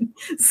content.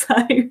 So,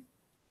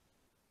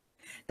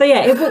 but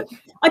yeah,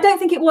 I don't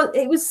think it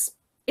was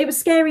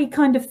scary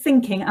kind of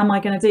thinking, am I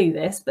going to do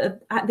this?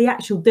 But the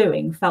actual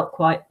doing felt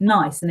quite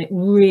nice. And it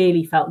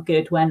really felt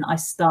good when I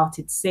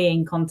started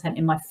seeing content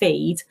in my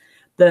feed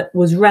that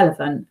was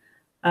relevant.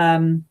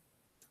 And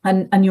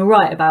you're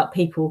right about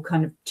people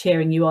kind of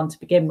cheering you on to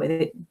begin with.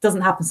 It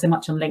doesn't happen so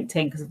much on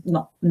LinkedIn because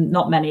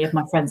not many of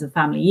my friends and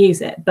family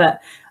use it. But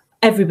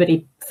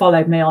everybody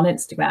followed me on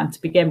Instagram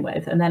to begin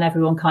with. And then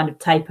everyone kind of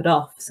tapered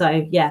off.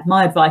 So yeah,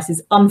 my advice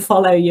is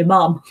unfollow your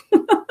mum.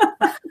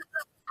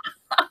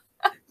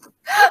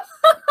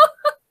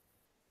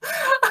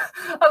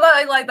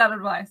 I like that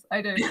advice.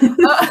 I do.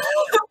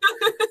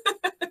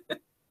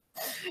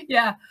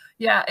 Yeah,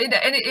 Yeah, and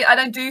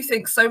I do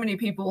think so many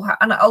people,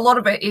 and a lot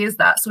of it is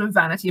that sort of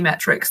vanity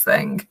metrics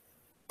thing,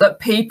 that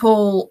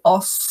people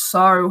are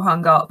so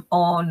hung up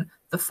on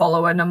the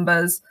follower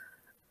numbers,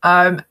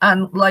 and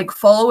like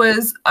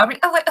followers. I mean,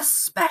 like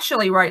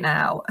especially right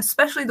now,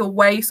 especially the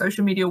way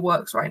social media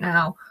works right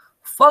now,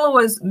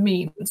 followers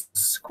mean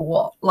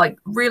squat. Like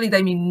really,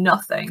 they mean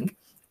nothing.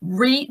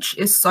 Reach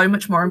is so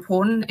much more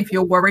important if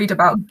you're worried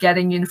about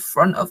getting in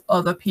front of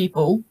other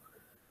people.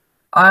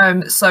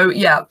 So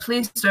yeah,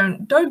 please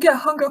don't get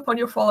hung up on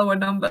your follower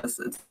numbers.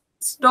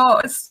 It's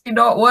not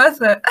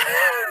worth it.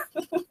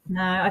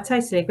 No, I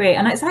totally agree.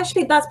 And it's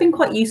actually, that's been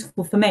quite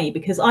useful for me,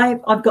 because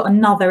I've got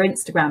another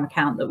Instagram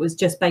account that was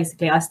just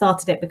basically, I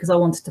started it because I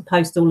wanted to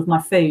post all of my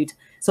food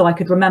so I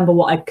could remember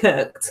what I'd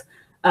cooked,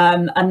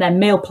 and then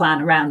meal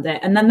plan around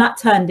it. And then that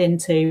turned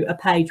into a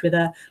page with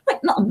a,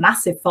 like, not a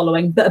massive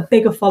following, but a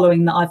bigger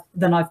following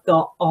than I've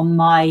got on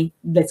my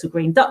Little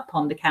Green Duck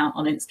Pond account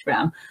on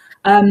Instagram.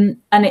 And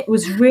it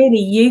was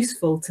really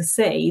useful to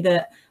see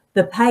that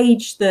the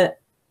page that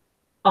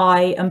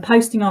I am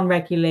posting on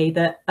regularly,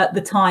 that at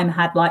the time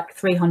had like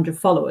 300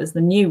 followers,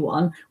 the new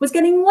one, was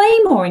getting way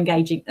more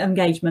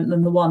engagement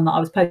than the one that I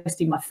was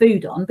posting my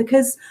food on,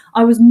 because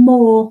I was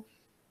more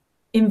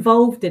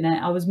involved in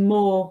it. I was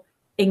more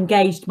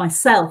engaged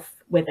myself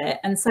with it.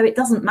 And so it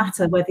doesn't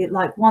matter whether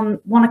like one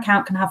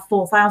account can have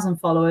 4,000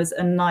 followers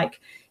and like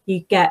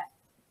you get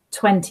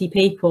 20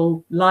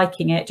 people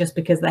liking it just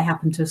because they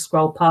happen to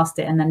scroll past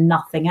it and then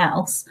nothing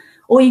else,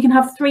 or you can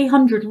have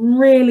 300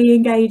 really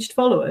engaged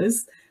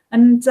followers,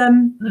 and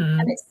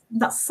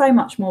that's so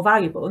much more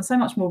valuable and so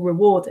much more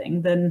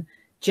rewarding than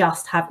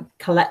just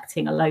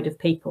collecting a load of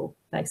people.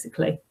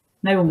 Basically,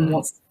 no one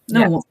wants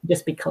to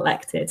just be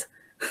collected.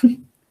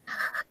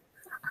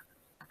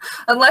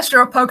 Unless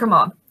you're a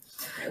Pokemon.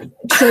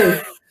 True.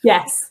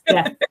 Yes.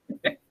 Yeah.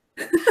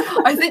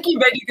 I think you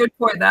made a good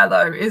point there,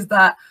 though, is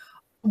that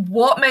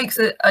what makes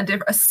it a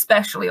difference,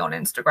 especially on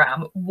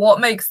Instagram, what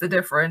makes the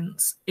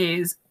difference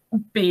is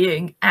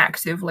being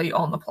actively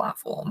on the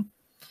platform.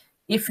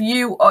 If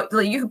you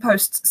can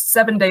post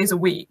 7 days a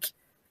week,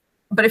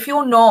 but if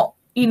you're not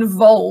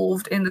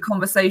involved in the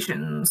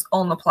conversations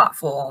on the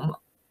platform,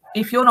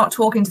 if you're not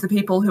talking to the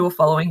people who are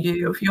following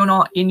you, if you're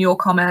not in your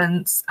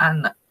comments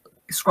and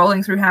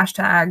scrolling through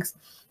hashtags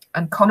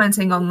and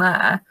commenting on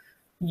there,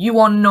 you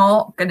are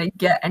not going to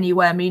get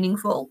anywhere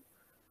meaningful,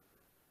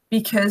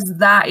 because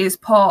that is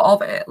part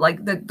of it.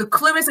 Like the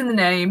clue is in the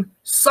name,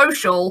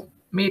 social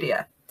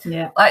media.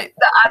 Yeah. Like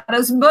that, and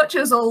as much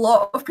as a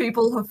lot of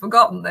people have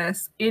forgotten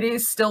this, it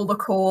is still the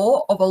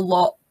core of a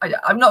lot.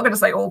 I'm not going to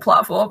say all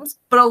platforms,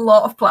 but a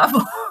lot of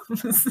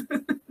platforms.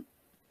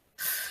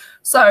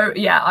 So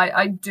yeah,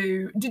 I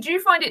do. Did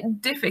you find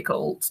it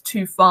difficult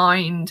to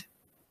find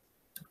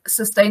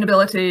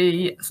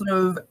sustainability, sort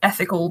of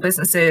ethical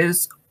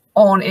businesses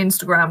on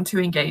Instagram to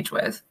engage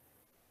with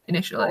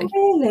initially? Not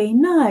really,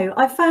 no.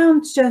 I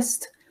found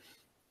just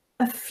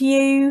a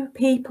few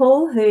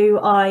people who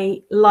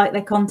I like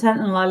their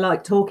content and I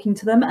like talking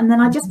to them, and then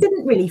I just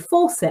didn't really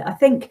force it. I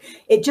think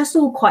it just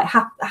all quite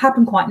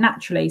happened quite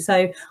naturally.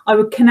 So I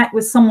would connect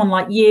with someone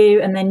like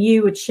you, and then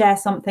you would share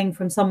something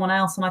from someone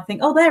else, and I think,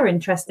 oh, they're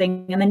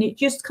interesting, and then it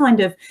just kind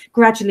of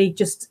gradually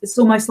it's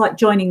almost like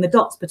joining the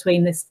dots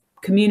between this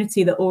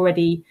community that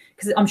already,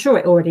 because I'm sure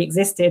it already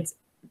existed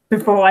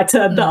before I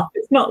turned up.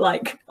 It's not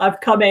like I've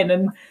come in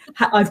and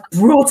I've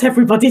brought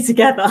everybody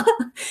together,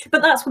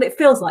 but that's what it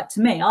feels like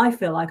to me. I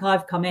feel like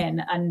I've come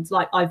in and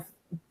like I've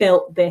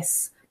built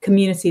this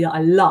community that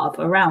I love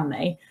around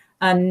me,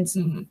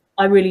 and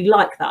I really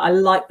like that. I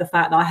like the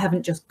fact that I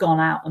haven't just gone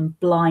out and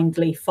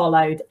blindly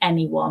followed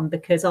anyone,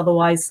 because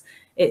otherwise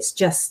it's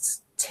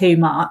just too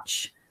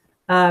much.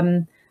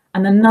 And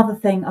another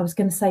thing, I was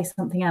going to say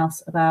something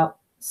else about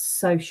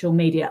social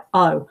media.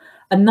 Oh,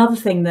 another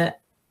thing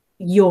that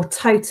you're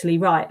totally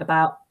right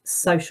about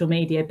social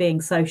media being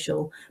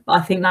social, but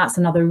I think that's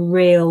another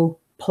real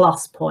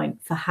plus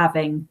point for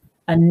having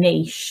a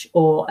niche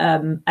or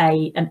an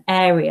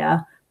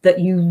area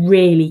that you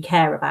really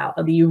care about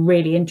or that you're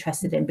really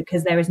interested in,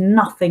 because there is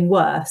nothing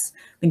worse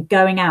than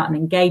going out and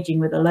engaging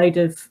with a load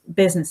of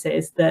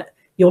businesses that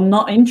you're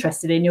not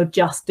interested in. You're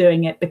just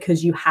doing it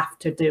because you have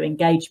to do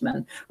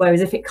engagement.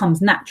 Whereas if it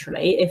comes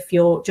naturally, if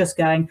you're just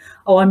going,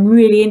 oh, I'm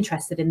really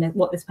interested in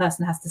what this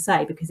person has to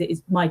say because it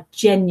is my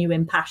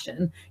genuine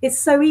passion, it's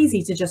so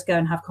easy to just go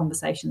and have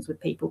conversations with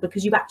people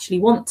because you actually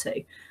want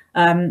to.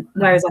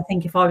 Whereas I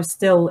think if I was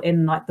still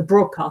in like the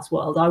broadcast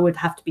world, I would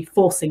have to be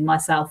forcing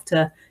myself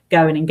to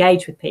go and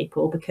engage with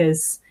people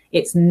because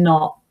it's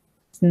not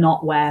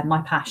where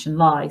my passion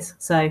lies.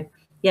 So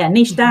yeah,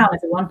 niche down,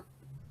 everyone.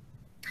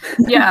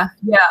 yeah,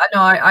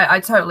 no, I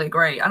totally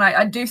agree. And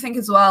I do think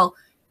as well,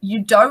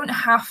 you don't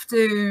have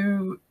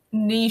to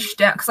niche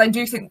down, because I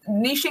do think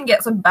niching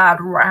gets a bad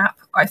rap.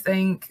 I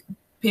think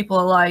people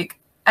are like,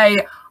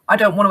 A, I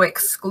don't want to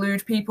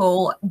exclude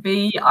people,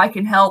 B, I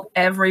can help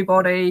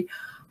everybody.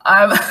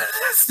 Yeah,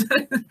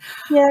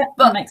 but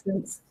that makes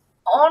sense.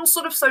 On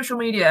sort of social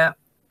media,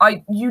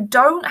 you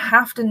don't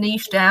have to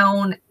niche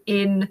down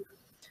in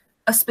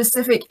a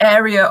specific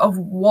area of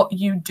what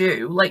you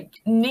do.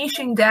 Like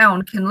niching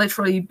down can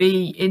literally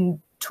be in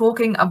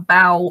talking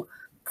about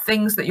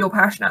things that you're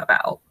passionate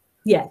about.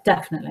 Yeah,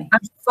 definitely.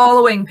 And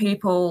following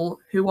people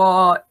who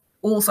are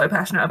also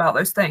passionate about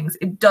those things.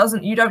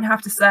 You don't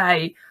have to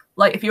say,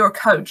 like, if you're a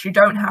coach, you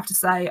don't have to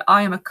say,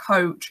 I am a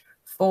coach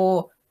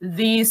for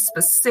these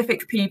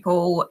specific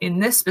people in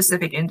this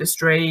specific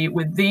industry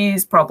with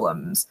these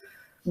problems.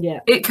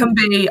 Yeah. It can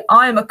be,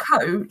 I am a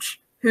coach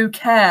who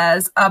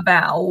cares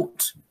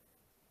about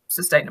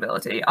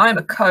sustainability. I'm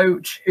a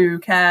coach who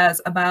cares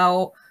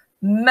about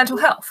mental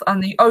health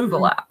and the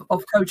overlap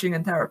of coaching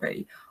and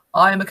therapy.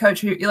 I am a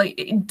coach who, like,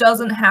 it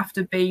doesn't have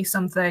to be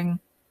something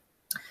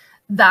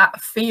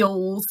that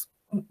feels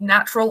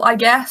natural, I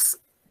guess,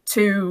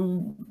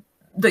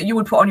 that you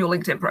would put on your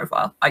LinkedIn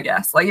profile, I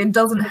guess. Like, it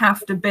doesn't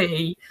have to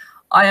be,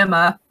 I am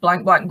a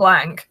blank, blank,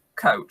 blank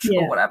coach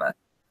or whatever.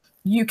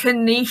 You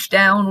can niche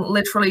down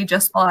literally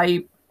just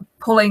by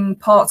pulling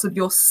parts of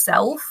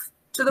yourself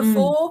to the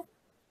fore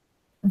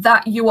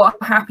that you are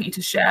happy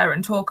to share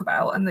and talk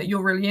about and that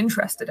you're really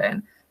interested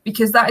in,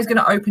 because that is going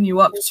to open you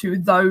up to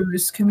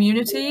those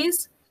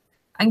communities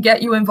and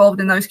get you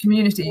involved in those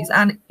communities.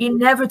 And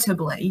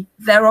inevitably,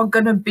 there are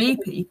going to be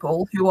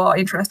people who are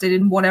interested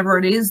in whatever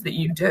it is that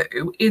you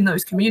do in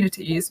those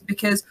communities,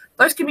 because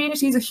those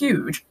communities are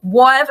huge,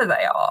 whatever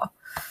they are.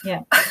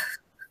 Yeah.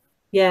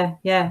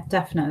 Yeah,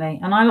 definitely.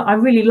 And I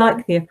really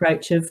like the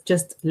approach of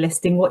just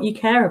listing what you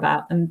care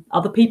about, and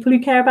other people who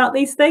care about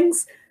these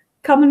things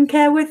come and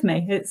care with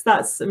me.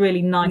 That's a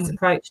really nice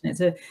approach,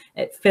 and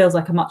it feels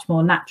like a much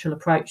more natural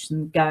approach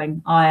than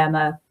going, I am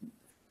a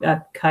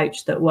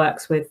coach that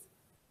works with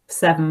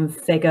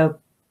 7-figure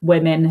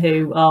women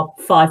who are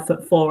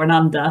 5'4" and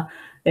under.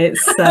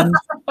 It's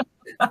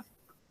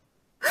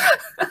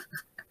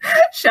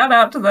shout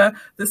out to the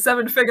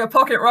 7-figure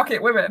pocket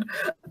rocket women.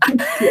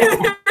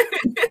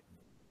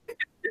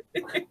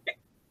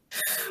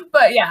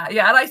 But yeah,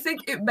 and I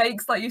think it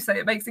makes, like you say,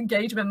 it makes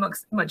engagement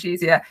much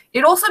easier.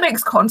 It also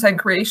makes content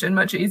creation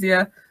much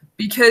easier,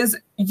 because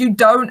you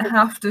don't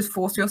have to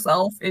force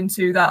yourself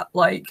into that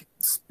like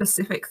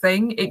specific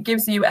thing. It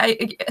gives you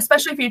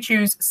especially if you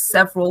choose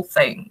several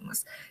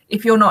things.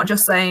 If you're not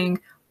just saying,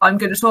 I'm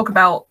going to talk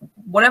about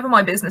whatever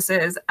my business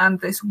is and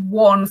this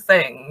one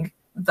thing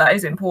that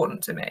is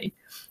important to me.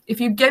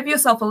 If you give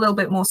yourself a little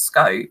bit more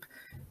scope,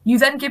 you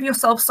then give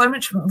yourself so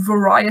much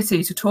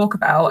variety to talk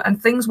about,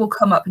 and things will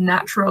come up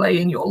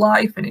naturally in your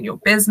life and in your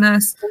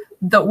business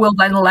that will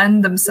then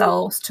lend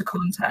themselves to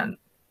content.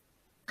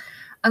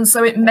 And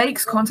so it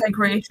makes content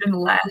creation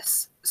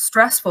less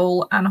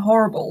stressful and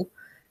horrible,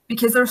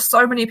 because there are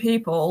so many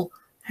people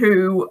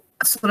who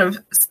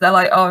they're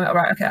like, oh,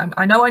 right, okay,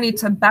 I know I need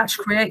to batch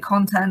create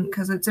content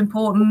because it's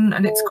important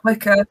and it's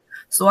quicker.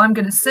 So I'm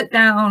going to sit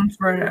down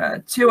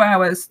for 2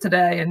 hours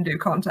today and do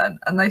content.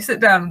 And they sit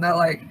down and they're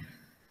like,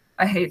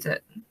 I hate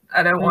it.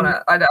 I don't want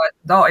to, I'm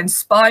not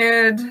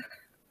inspired.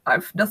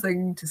 I've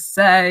nothing to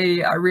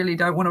say. I really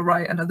don't want to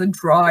write another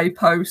dry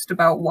post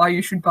about why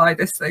you should buy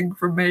this thing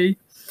from me.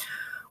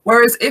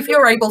 Whereas if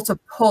you're able to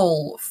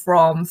pull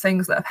from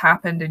things that have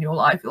happened in your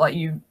life, like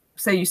you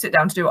say you sit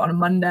down to do it on a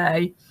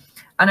Monday,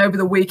 and over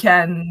the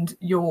weekend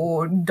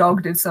your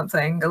dog did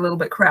something a little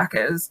bit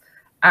crackers,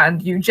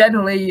 and you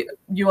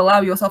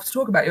allow yourself to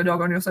talk about your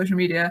dog on your social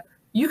media,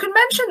 you can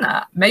mention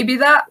that. Maybe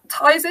that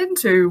ties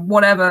into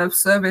whatever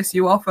service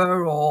you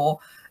offer, or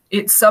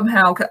it's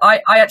somehow.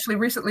 I actually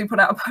recently put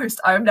out a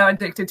post. I am now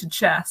addicted to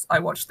chess. I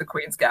watched the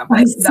Queen's Gambit.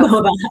 I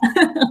saw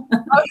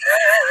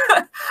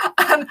that.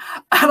 and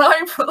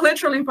I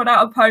literally put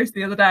out a post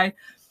the other day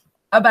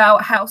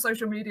about how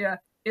social media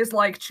is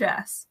like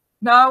chess.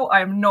 No,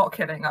 I am not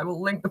kidding. I will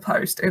link the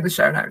post in the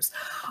show notes.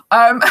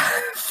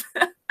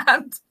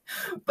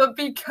 But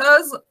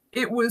because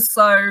it was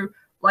so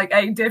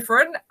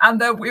different, and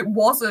that it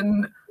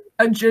wasn't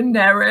a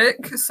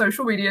generic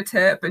social media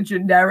tip, a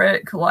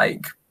generic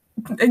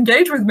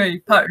engage with me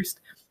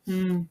post,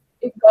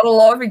 it got a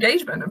lot of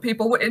engagement and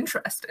people were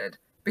interested,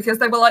 because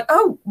they were like,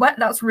 oh,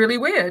 that's really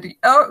weird.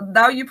 Oh,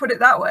 now you put it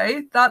that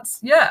way.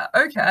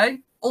 Okay.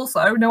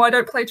 Also, no, I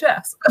don't play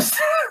chess.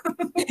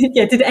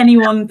 Yeah, did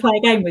anyone play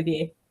a game with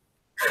you?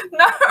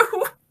 No.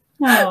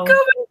 Oh. Come and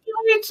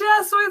play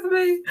chess with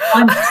me.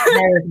 I'm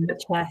terrible at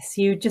chess.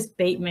 You would just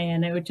beat me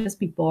and it would just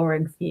be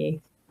boring for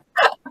you.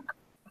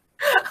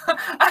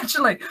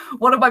 Actually,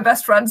 one of my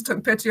best friends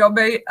took pity on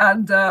me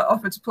and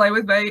offered to play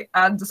with me,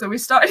 and so we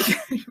started a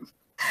game.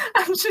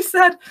 And she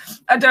said,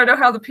 I don't know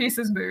how the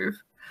pieces move.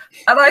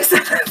 And I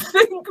said, I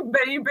think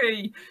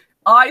maybe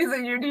either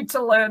you need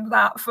to learn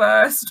that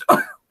first,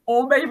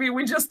 or maybe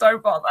we just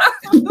don't bother.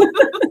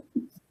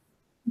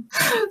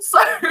 So,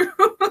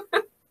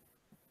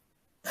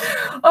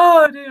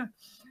 oh dear.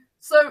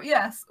 So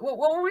yes, what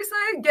were we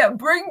saying? Yeah,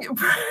 bring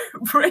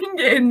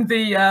in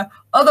the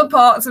other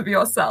parts of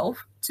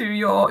yourself to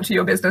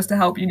your business to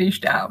help you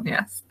niche down.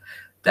 Yes,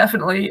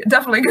 definitely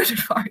good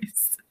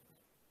advice.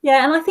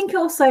 Yeah, and I think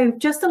also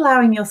just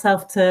allowing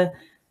yourself to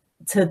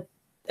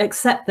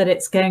accept that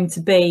it's going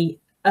to be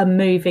a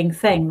moving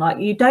thing. Like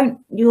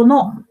you're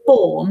not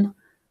born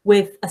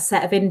with a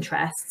set of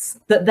interests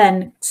that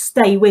then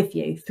stay with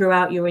you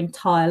throughout your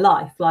entire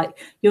life. Like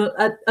you're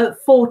at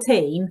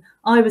 14,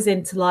 I was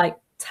into like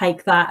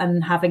Take That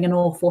and having an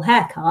awful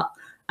haircut,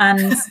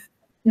 and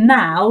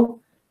now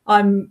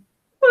I'm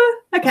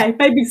okay,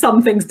 maybe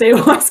some things do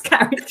always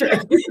carry through.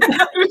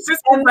 I was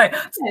just gonna say,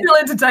 still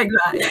into Take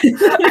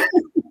That.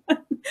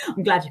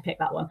 I'm glad you picked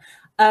that one.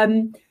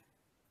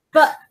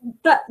 But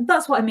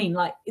that's what I mean.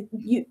 Like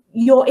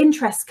your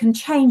interests can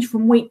change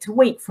from week to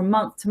week, from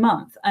month to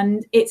month,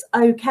 and it's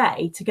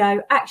okay to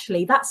go,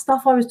 actually, that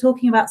stuff I was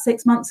talking about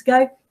 6 months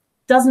ago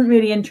doesn't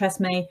really interest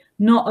me,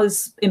 not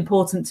as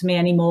important to me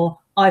anymore.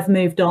 I've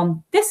moved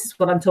on. This is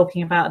what I'm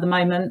talking about at the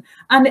moment,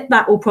 and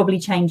that will probably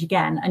change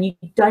again. And you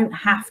don't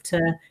have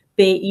to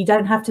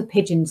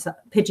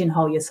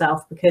pigeonhole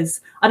yourself,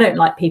 because I don't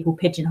like people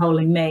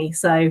pigeonholing me,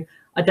 so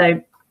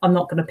I'm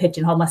not going to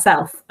pigeonhole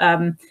myself.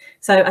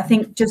 So I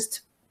think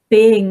just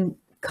being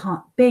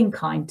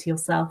kind to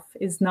yourself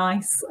is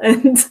nice,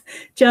 and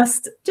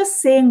just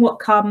seeing what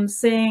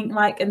comes,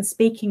 and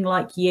speaking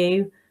like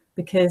you,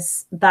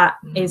 because that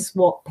is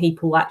what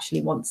people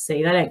actually want to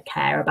see. They don't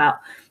care about,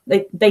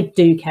 they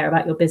do care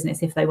about your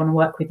business if they want to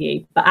work with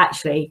you, but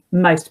actually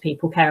most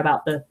people care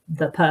about the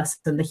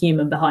person, the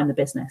human behind the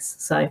business.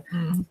 So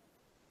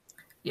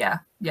yeah.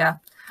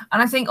 And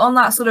I think on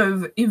that sort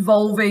of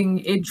evolving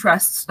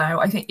interests now,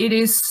 I think it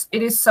is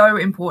so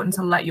important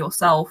to let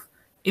yourself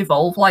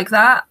evolve like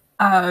that,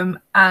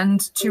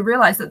 and to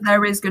realize that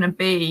there is going to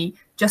be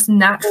just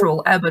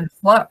natural ebb and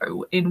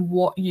flow in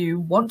what you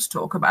want to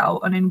talk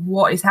about and in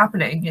what is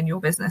happening in your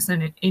business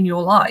and in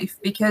your life,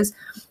 because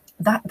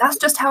that's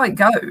just how it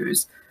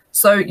goes.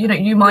 So, you know,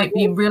 you might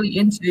be really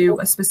into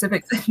a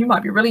specific thing. You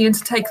might be really into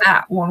Take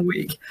That one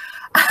week,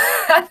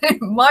 and it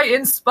might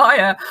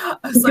inspire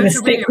a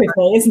social media with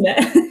me, isn't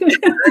it?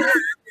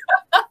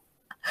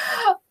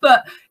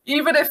 But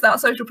even if that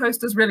social post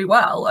does really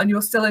well and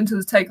you're still into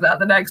the Take That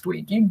the next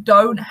week, you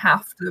don't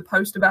have to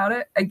post about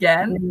it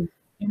again.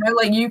 You know,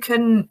 like you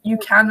can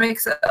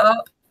mix it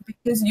up,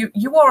 because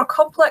you are a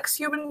complex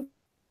human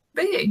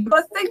being. But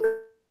I think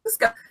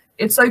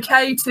it's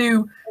okay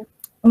to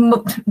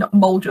not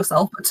mold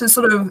yourself, but to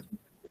sort of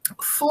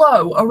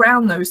flow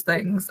around those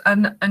things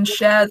and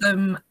share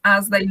them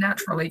as they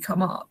naturally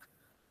come up.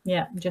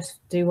 Yeah,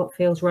 just do what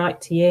feels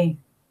right to you.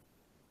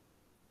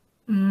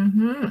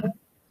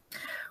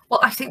 Well,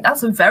 I think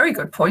that's a very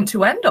good point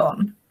to end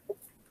on.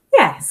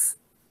 Yes.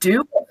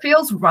 Do what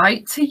feels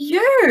right to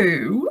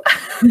you.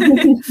 So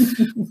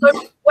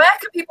where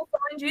can people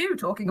find you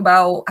talking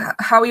about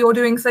how you're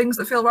doing things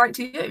that feel right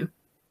to you?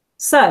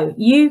 So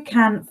you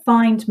can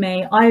find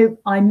me. I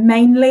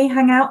mainly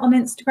hang out on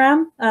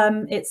Instagram.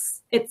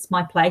 It's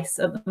my place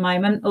at the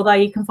moment, although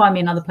you can find me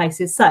in other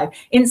places. So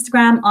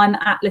Instagram, I'm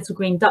at Little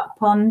Green Duck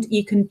Pond.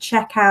 You can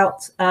check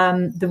out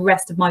the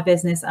rest of my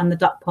business and the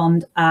duck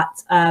pond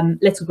at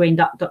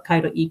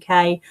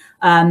littlegreenduck.co.uk.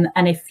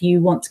 And if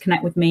you want to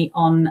connect with me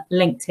on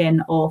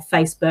LinkedIn or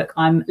Facebook,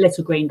 I'm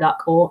Little Green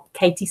Duck or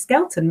Katie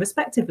Skelton,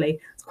 respectively.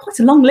 It's quite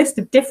a long list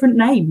of different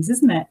names,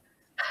 isn't it?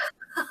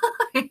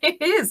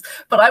 It is,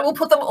 but I will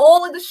put them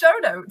all in the show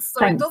notes,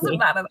 so it doesn't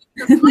matter.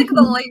 Just click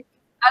the link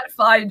and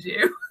find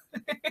you.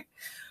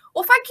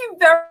 Well, thank you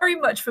very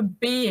much for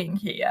being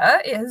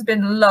here. It has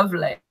been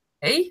lovely.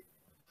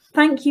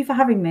 Thank you for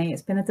having me.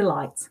 It's been a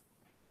delight.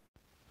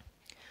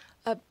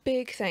 A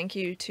big thank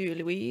you to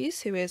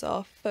Louise, who is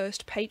our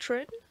first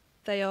patron.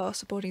 They are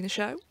supporting the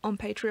show on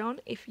Patreon.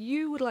 If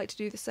you would like to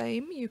do the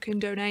same, you can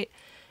donate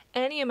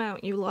any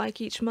amount you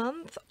like each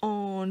month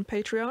on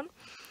Patreon.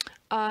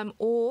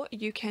 Or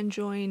you can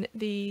join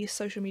the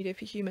Social Media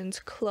for Humans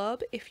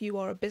Club if you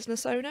are a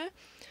business owner,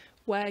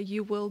 where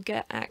you will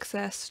get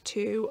access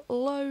to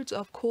loads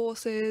of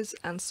courses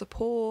and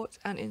support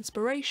and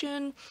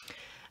inspiration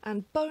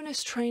and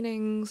bonus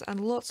trainings and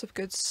lots of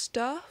good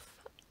stuff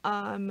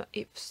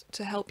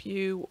to help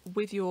you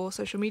with your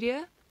social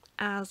media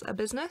as a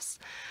business.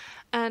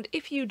 And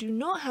if you do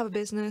not have a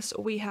business,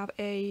 we have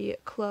a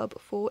club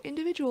for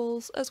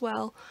individuals as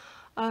well,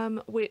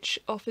 which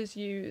offers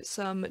you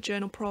some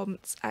journal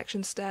prompts,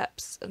 action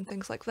steps, and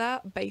things like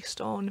that based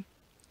on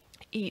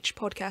each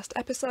podcast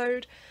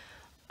episode,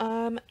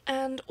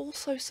 and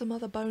also some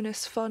other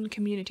bonus fun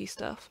community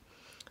stuff.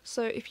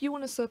 So if you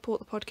want to support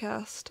the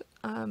podcast,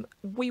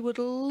 we would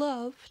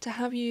love to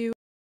have you.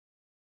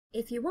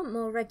 If you want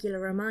more regular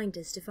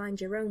reminders to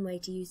find your own way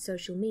to use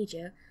social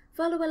media,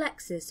 follow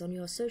Alexis on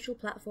your social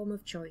platform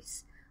of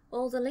choice.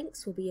 All the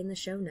links will be in the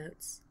show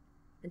notes.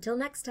 Until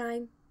next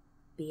time,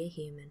 be a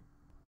human.